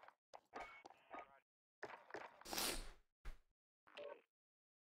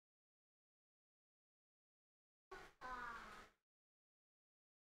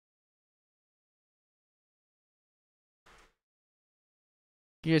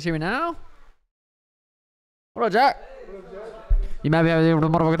 Can you guys hear me now? What up, Jack? You might be having the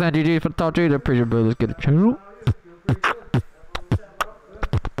motherfucker thing. GG for the talk to you. Appreciate it, bro. Let's get a channel.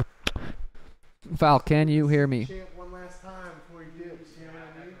 Val, can you hear me? One last time before he dips, you know what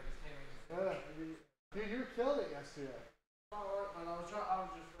I mean? Dude, you killed it yesterday. I was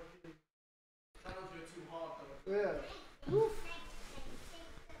just fucking trying not to go too hard though. Yeah. Woo.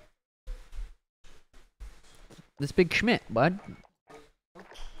 This big Schmidt, bud.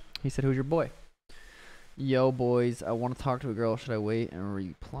 He said, who's your boy? Yo, boys, I want to talk to a girl. Should I wait and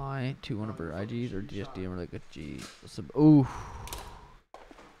reply to one of her IGs or just DM her like a G? Ooh.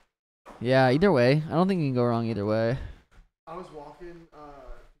 Yeah, either way. I don't think you can go wrong either way. I was walking to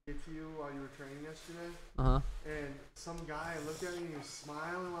get to you while you were training yesterday. Uh-huh. And some guy looked at me and he was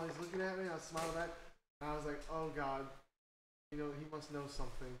smiling while he was looking at me. I was smiling back. And I was like, oh, God. You know, he must know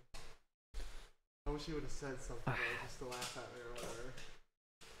something. I wish he would have said something though, just to laugh at me or whatever.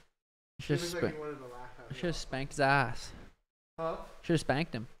 He looked like he wanted to laugh at me. Should have spanked his ass. Huh? Should have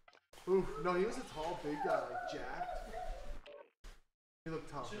spanked him. Oof, no, he was a tall, big guy, like jacked. He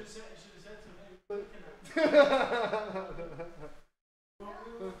looked tough. Should have said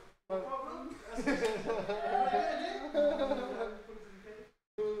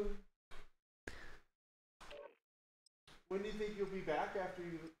When do you think you'll be back after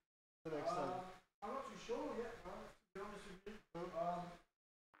you the next time? I'm not too sure yet, bro. To be honest with you.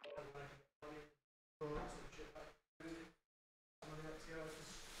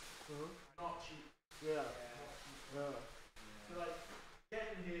 Not cheap. Yeah. Yeah. So like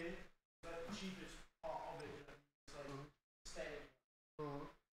getting here, like the cheapest part of it, it's like staying.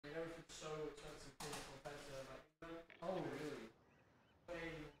 Like everything's so expensive here compared to like England. Oh really?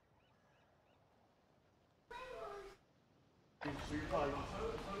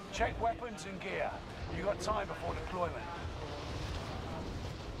 Check weapons and gear. You got time before deployment.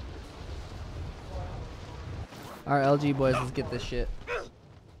 Alright, LG boys, let's get this shit.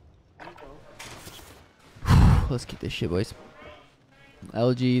 Let's get this shit, boys.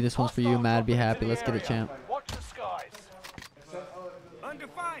 LG, this one's for you. Mad, be happy. Let's get it, champ. Watch the skies. Under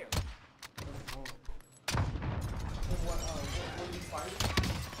fire.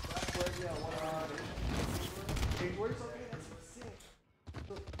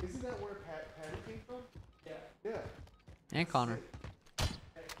 Isn't that where Patty came from? Yeah. Yeah. And Connor.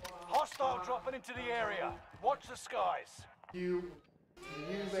 Hostile dropping into the area. Watch the skies. You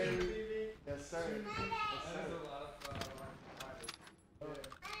baby. Yes, sir. Yes, sir.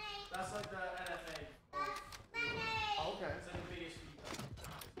 That's like the NFA. Oh, okay. It's like the biggest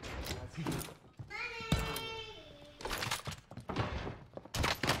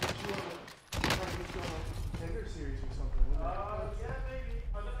Tender series or something, wouldn't it? Yeah, maybe.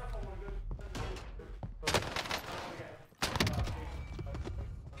 I don't know if I want to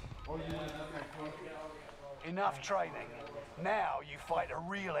Oh, you want to do that? Enough training. Now you fight a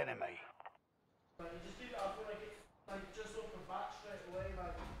real enemy. you just do that. I feel like it's like just off the bat straight away,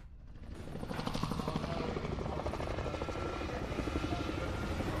 like.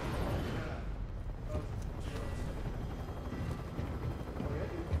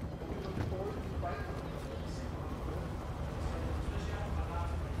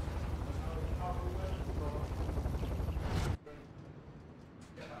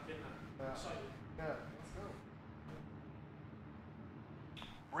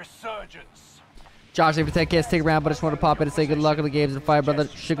 Resurgence. Josh, if you take kids, stick around, but I just want to pop in and say good luck on the games and fire, brother.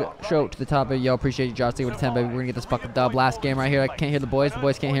 Sugar show to the top of it. Yo, appreciate you, Josh. Take it with 10, baby. We're gonna get this fucking dub. Last game right here. I can't hear the boys. The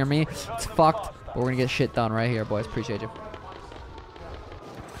boys can't hear me. It's fucked, but we're gonna get shit done right here, boys. Appreciate you.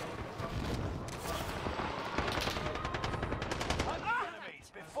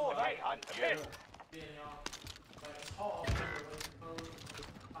 Enemies before they hunt you.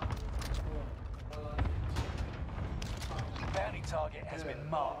 Bounty target has been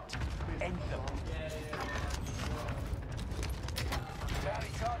marked. End them. Bounty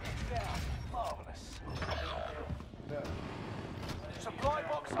target down. Marvelous. Supply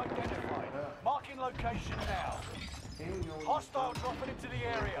box identified. Marking location now. Hostile dropping into the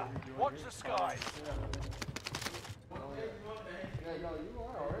area. Watch the skies.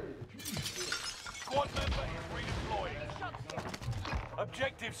 Squad member is redeploying.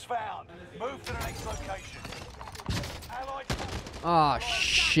 Objectives found. Move to the next location. Allied Oh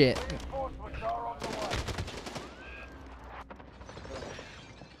shit. reinforcements are on the way.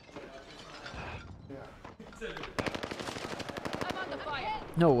 I'm on the fire.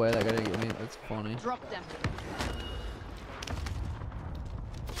 No way that guy didn't get me. That's funny. Drop them.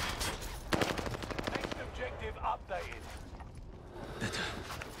 Next objective updated.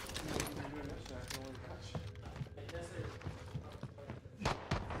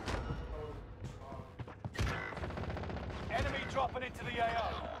 the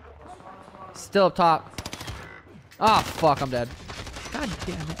AO. Still up top. Ah, fuck, I'm dead. God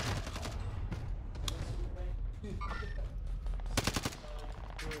damn it.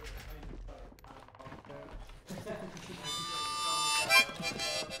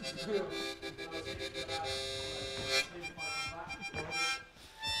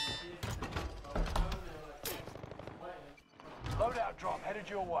 Loadout drop headed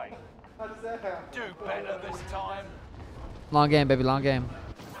your way. How does that happen? Do better this time. Long game, baby, long game.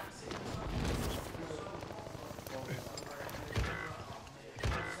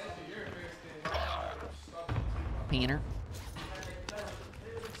 Peter.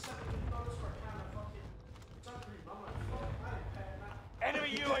 Enemy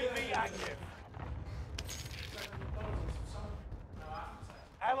UAV active.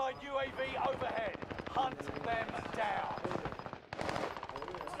 Allied UAV overhead. Hunt them down.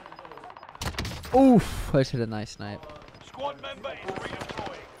 Oof, I just hit a nice snipe. Squad member is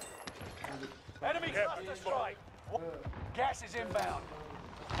redeploying. Enemy cluster strike. Gas is inbound.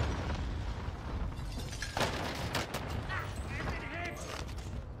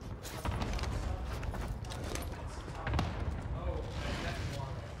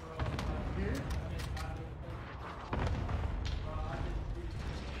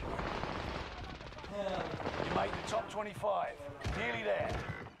 You made the top 25. Nearly there.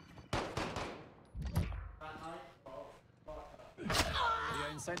 We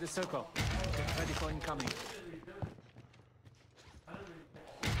are inside the circle. Get ready for incoming.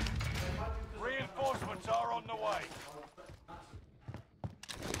 Reinforcements are on the way.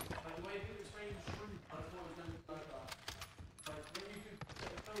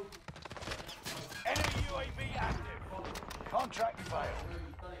 Enemy UAV active. Contract failed.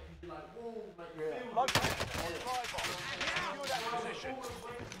 Location on fly box. Secure that position.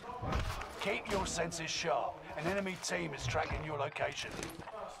 Keep your senses sharp. An enemy team is tracking your location.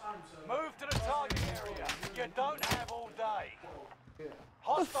 Move to the target area. You don't have all day.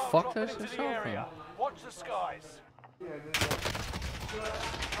 Hostile fuck dropping does into this the happen? area. Watch the skies.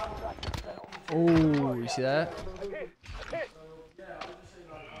 Oh, you see that? Hit.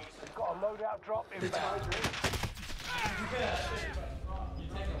 Got a loadout drop inbound.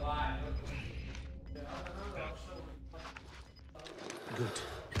 Good.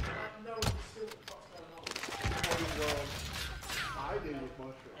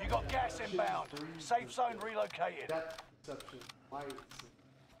 You got gas inbound. Safe zone relocated. That perception, lights,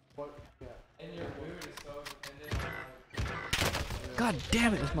 what? Yeah. God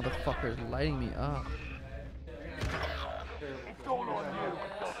damn it, this motherfucker is lighting me up. It's all on you.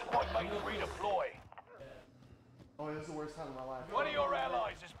 Your squad mates redeploy. Oh, this is the worst time of my life. One of your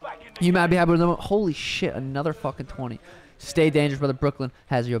allies is back in the You might be happy with them. Holy shit, another fucking 20. Stay dangerous, brother. Brooklyn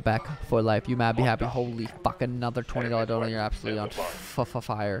has your back for life. You might be happy. Holy fuck, another $20 donor. You're absolutely on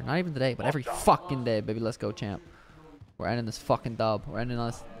fire. Not even today, but every fucking day, baby. Let's go, champ. We're ending this fucking dub. We're ending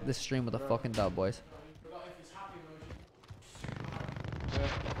this stream with a fucking dub, boys.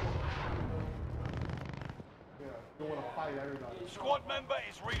 Don't want to fight everybody. Squad member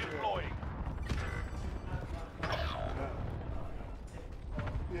is redeploying.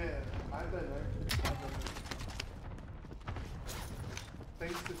 Yeah, I've been there.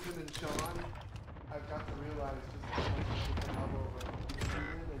 Thanks to Tim and Sean, I've got to realize just how much different level of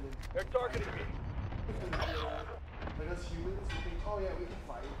human and then They're targeting me. like us humans, we think, oh yeah, we can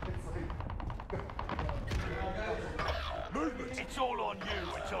fight. It's like It's all on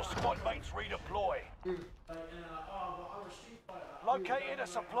you until squad mates redeploy. Located a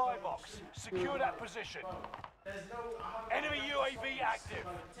supply box. Secure that position. Enemy UAV active.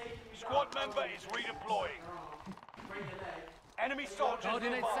 Squad member is redeploying. Enemy soldiers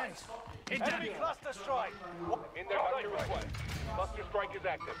Coordinate nearby. sense. Enemy cluster strike. In their cluster request. Cluster strike is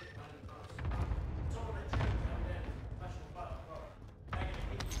active.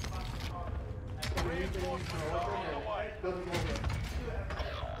 Reinforcements are on the way.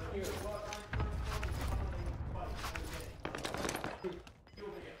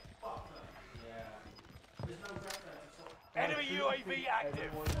 Enemy UAV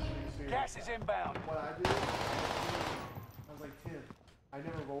active. Gas is inbound. what I did, I was like, Tim, I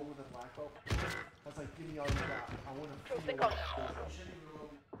never rolled with a black belt. I was like, give me all you got. I want to feel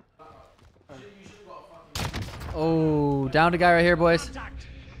Oh, down to guy right here, boys.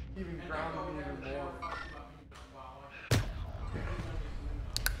 even grounded me even more.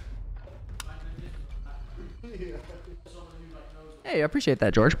 Hey, I appreciate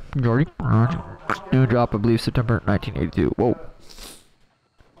that, George. Jordy. New drop, I believe, September 1982. Whoa.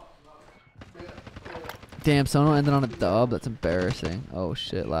 Damn, Sono ended on a dub. That's embarrassing. Oh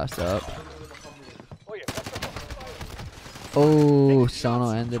shit, last up. Oh, Sono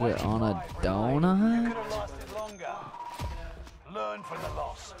ended it on a donut. Could have lasted longer. Learn from the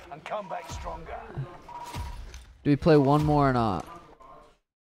loss and come back stronger. Do we play one more or not?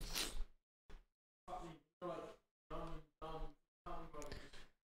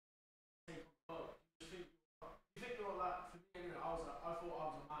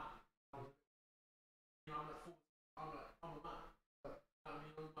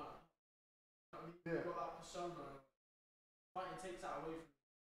 You've got that persona. Fighting takes that away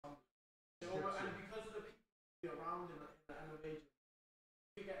from you. And because of the people around in the MMA,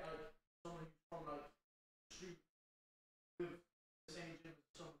 you get like someone from like street with the same gym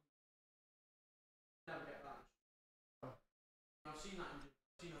as someone. You never get that. I've seen that in gym.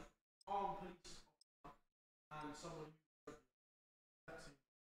 I've seen an armed police and someone who's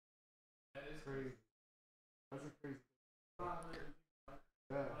that is crazy. That's a crazy.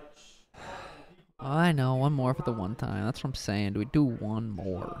 Yeah. I know, one more for the one time. That's what I'm saying. Do we do one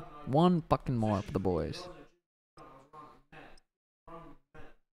more? One fucking more for the boys.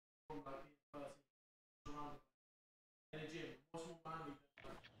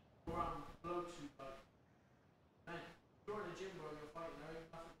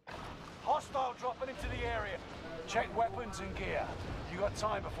 Hostile dropping into the area. Check weapons and gear. You got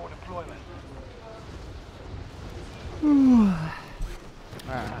time before deployment.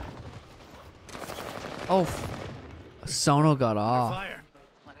 Alright. Oh, Sono got off.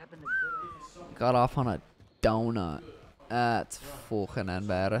 Got off on a donut. That's fucking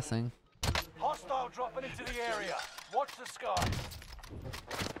embarrassing. Hostile dropping into the area. Watch the sky.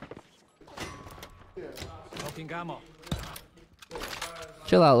 Smoking ammo.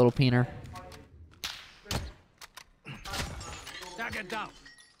 Chill out, little peener. Target down.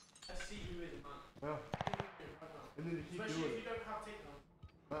 And then you keep doing it.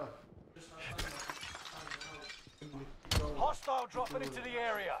 Hostile dropping into the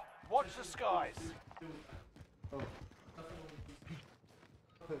area. Watch the skies.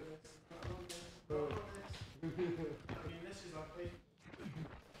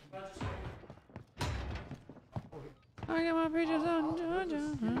 I got my preachers on.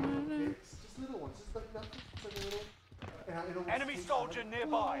 Just little ones, just like nothing. Just like a little. Enemy soldier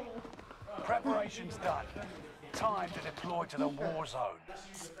nearby. Preparations done. Time to deploy to the war zone.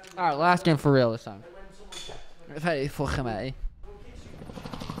 Alright, last game for real this time. Very fucking mij.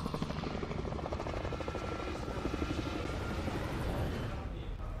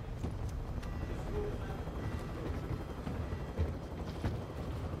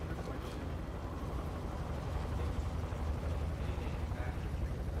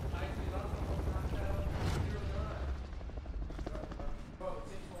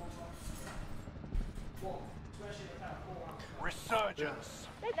 Resurgence.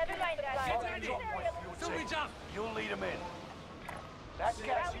 You'll lead them in. That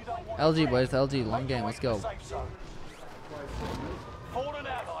gas you don't want. LG boys, LG, long game, let's go. Fallen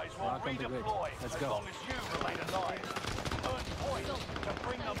allies will redeploy as long as you remain alive. Earn points to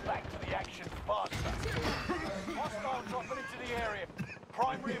bring them back to the action faster. Hostile dropping into the area.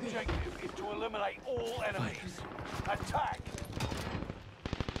 Primary objective is to eliminate all enemies. Attack!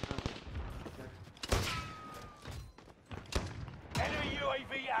 Enemy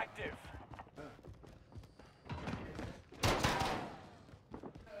UAV active.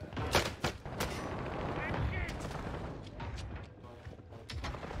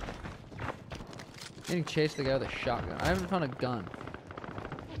 Getting chased the guy with a shotgun. I haven't found a gun.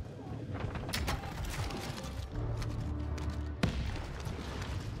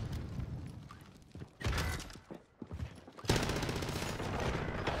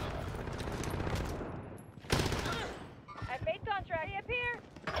 I've made contract up here.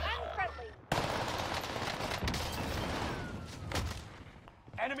 I'm friendly.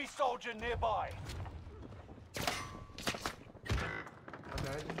 Enemy soldier nearby.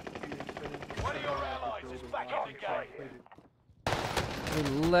 One of your allies is back in the game.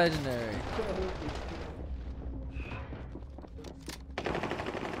 Legendary.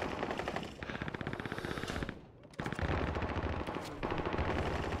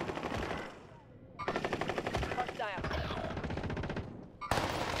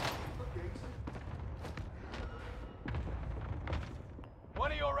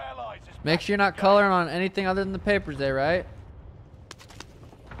 One of your allies is Make sure you're not coloring on anything other than the papers there, right?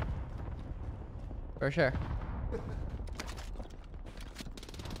 For sure.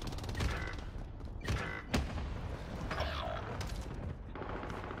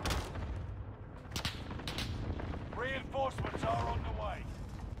 Reinforcements are on the way.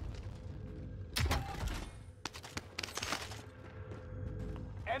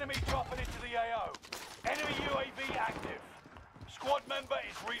 Enemy dropping into the AO. Enemy UAV active. Squad member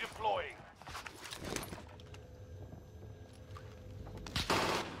is redeploying.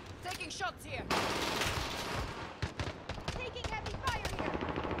 Taking shots here. Taking heavy fire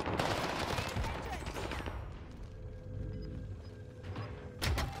here.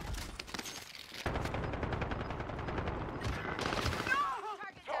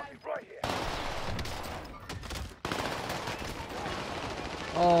 Target right here.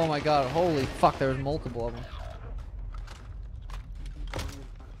 Oh my god, holy fuck, there was multiple of them.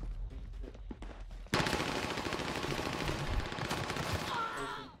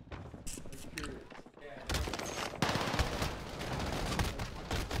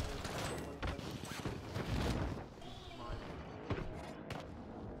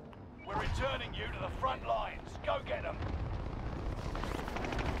 We're returning you to the front lines. Go get them.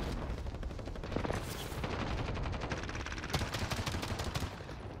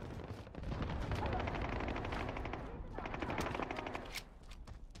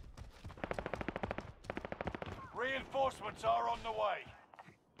 Reinforcements are on the way.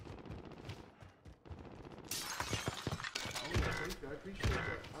 Oh, yeah, thank you. I appreciate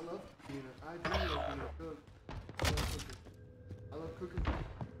that. I love being I do love being a cook. I love cooking. I love cooking.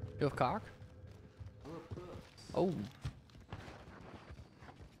 You have cock? I love cooks. Oh.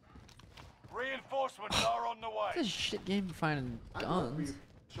 Reinforcements are on the way. This is a shit game for finding I'd love to be guns.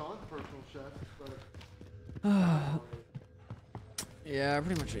 Sean's personal chef, but Yeah,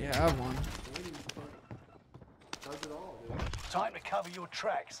 pretty much you have one. does it all, dude. Time to cover your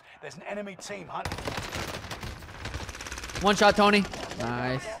tracks. There's an enemy team hunting. One shot, Tony.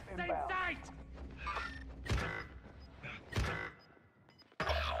 Nice.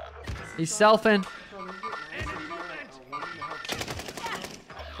 He's selfing.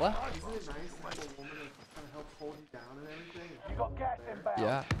 What? Isn't it nice to have a woman that kind of helps hold you down and everything? You got gas inbound.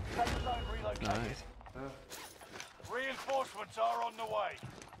 Yeah. Safe zone relocated. Nice. Reinforcements are on the way.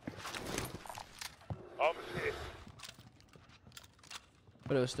 Armor's here.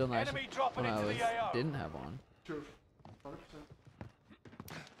 But it was still nice Enemy dropping when I into was, the AO. didn't have one. True. 100%.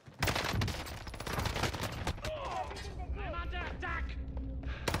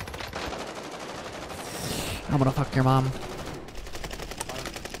 I'm gonna fuck your mom.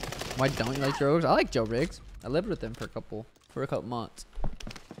 Why don't you like Joe Riggs? I like Joe Riggs. I lived with him for a couple months.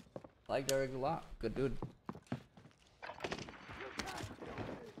 I like Joe Riggs a lot. Good dude.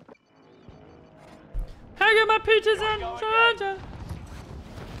 I got my peaches in Georgia.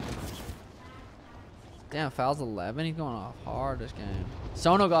 Damn, Foul's 11. He's going off hard this game.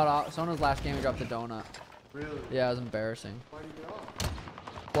 Sono got off. Sono's last game he dropped a donut. Really? Yeah, it was embarrassing. Why do you get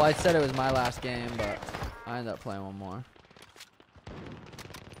off? Well, I said it was my last game, but I ended up playing one more.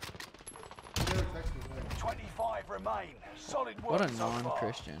 25 remain. Solid work What a so far.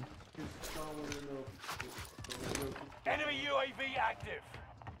 non-Christian. Enemy UAV active.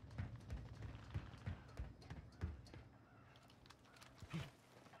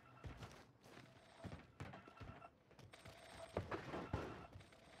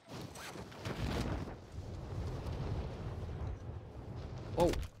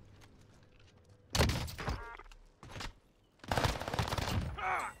 Oh.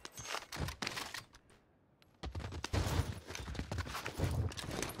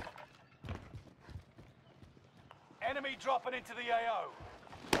 Enemy dropping into the AO.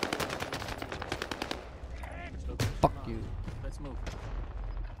 Fuck you. Let's move.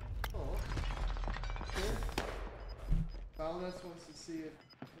 Oh. Okay. Valness wants to see if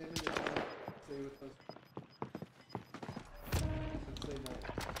him and his wife stay with us. Say no.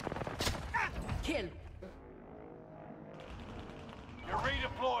 Kill. You're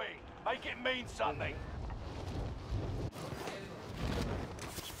redeploying. Make it mean something.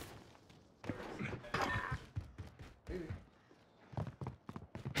 Maybe.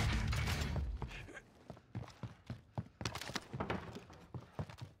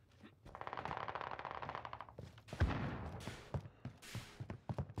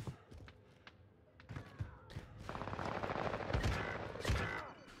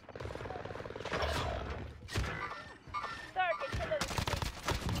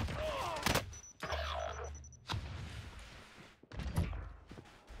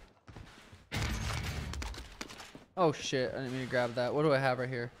 Oh shit, I didn't mean to grab that. What do I have right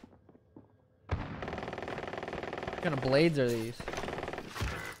here? What kind of blades are these?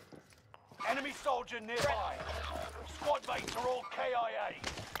 Enemy soldier nearby. Squad mates are all KIA.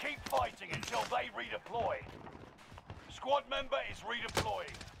 Keep fighting until they redeploy. Squad member is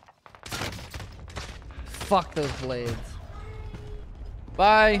redeploying. Fuck those blades.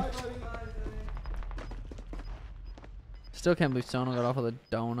 Bye. Still can't believe Sono got off with a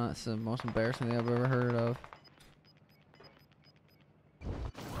donut. It's the most embarrassing thing I've ever heard of.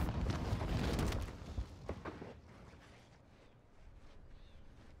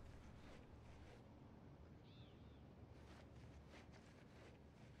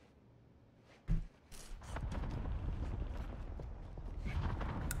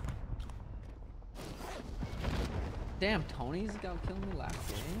 Damn, Tony's gonna kill me last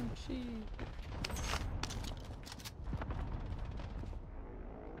game. Shit.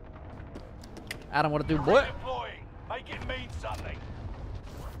 Adam, what to do, boy? Redeploying. Make it mean something.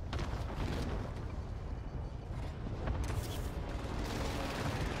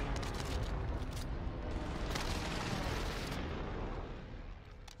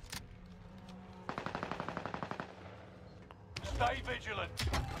 Stay vigilant.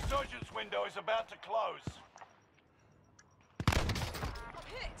 Resurgence window is about to close.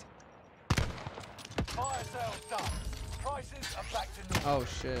 Hit. Fire sales done. Prices are back to normal. Oh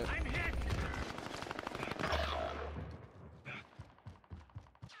shit. I'm hit.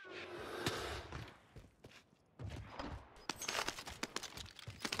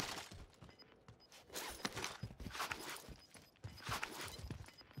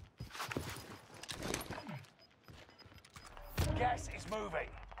 Gas is moving.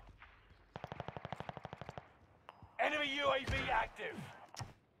 Enemy UAV active.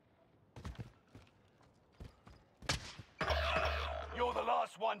 You're the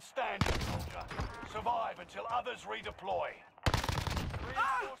last one standing, soldier. Survive until others redeploy.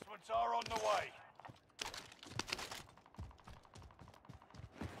 Reinforcements are on the way.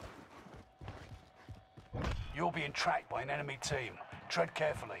 You're being tracked by an enemy team. Tread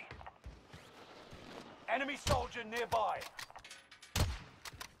carefully. Enemy soldier nearby.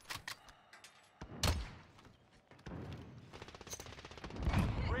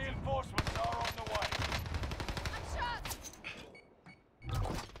 Reinforcements are on the way.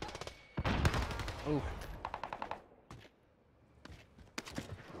 Ooh.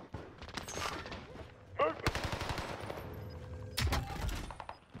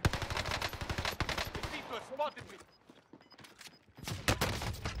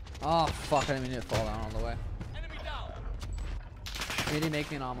 Oh fuck, I didn't mean to fall down all the way. He didn't make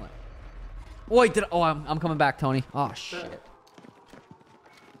me an omelet. Wait, did oh I'm coming back, Tony. Oh shit.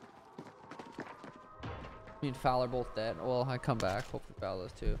 Me and Fowler both dead. Well, I come back. Hopefully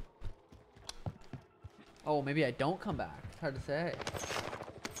Fowler's too. Oh, maybe I don't come back. It's hard to say.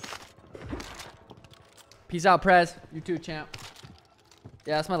 Peace out, Prez. You too, champ.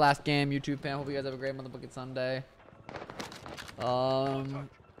 Yeah, that's my last game. YouTube fan. Hope you guys have a great motherfucking Sunday.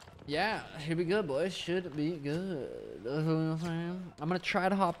 Yeah, should be good, boys. Should be good. That's what I'm saying. I'm gonna try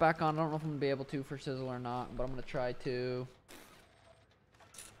to hop back on. I don't know if I'm gonna be able to for Sizzle or not, but I'm gonna try to.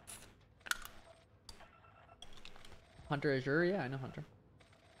 Hunter Azure? Yeah, I know Hunter.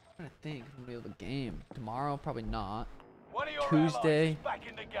 I'm trying to think if I'm gonna be able to game. Tomorrow, probably not. Tuesday,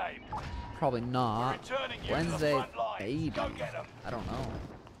 probably not. Wednesday, maybe. I don't know.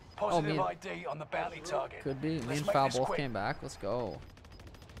 Positive ID on the bounty target. Could be. Me and Foul both came back. Let's go.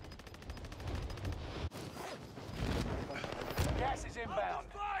 Gas is inbound.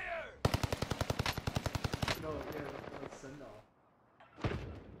 No, yeah, let's send off.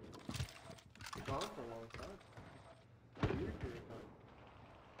 Gone for a long time.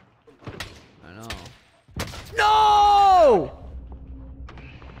 I know. No!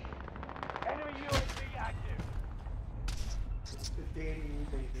 Enemy UAV active. If Danny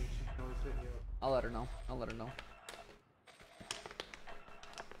needs anything, she can always hit me up. I'll let her know. I'll let her know.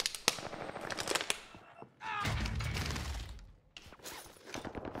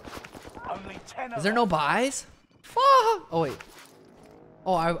 Only 10 Is there no buys? Fuck! Oh wait.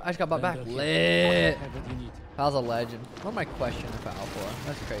 Oh, I just got bought back. Lit. Foul's a legend. What am I questioning Foul for?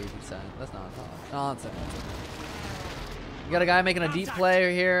 That's crazy, son. That's not nonsense. You got a guy making a deep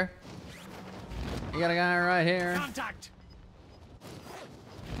play here. You got a guy right here. Contact.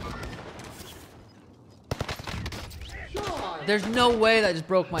 There's no way that just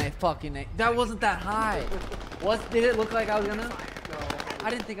broke my fucking neck. That wasn't that high. Did it look like I was gonna? No. I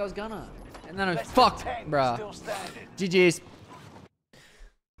didn't think I was gonna. And then I was fucked, bruh. GG's.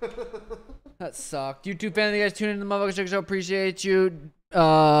 That sucked. YouTube fan, you guys tuning in to the Motherfucker Show. Appreciate you.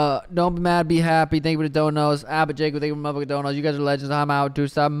 Don't be mad, be happy. Thank you for the donos. Abbott Jake, thank you for the motherfucking donos. You guys are legends. I'm out.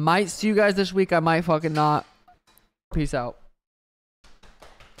 Deuce. I might see you guys this week. I might fucking not. Peace out.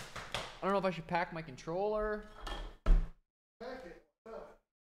 I don't know if I should pack my controller.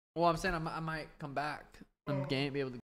 Well, I'm saying I might come back. Be able to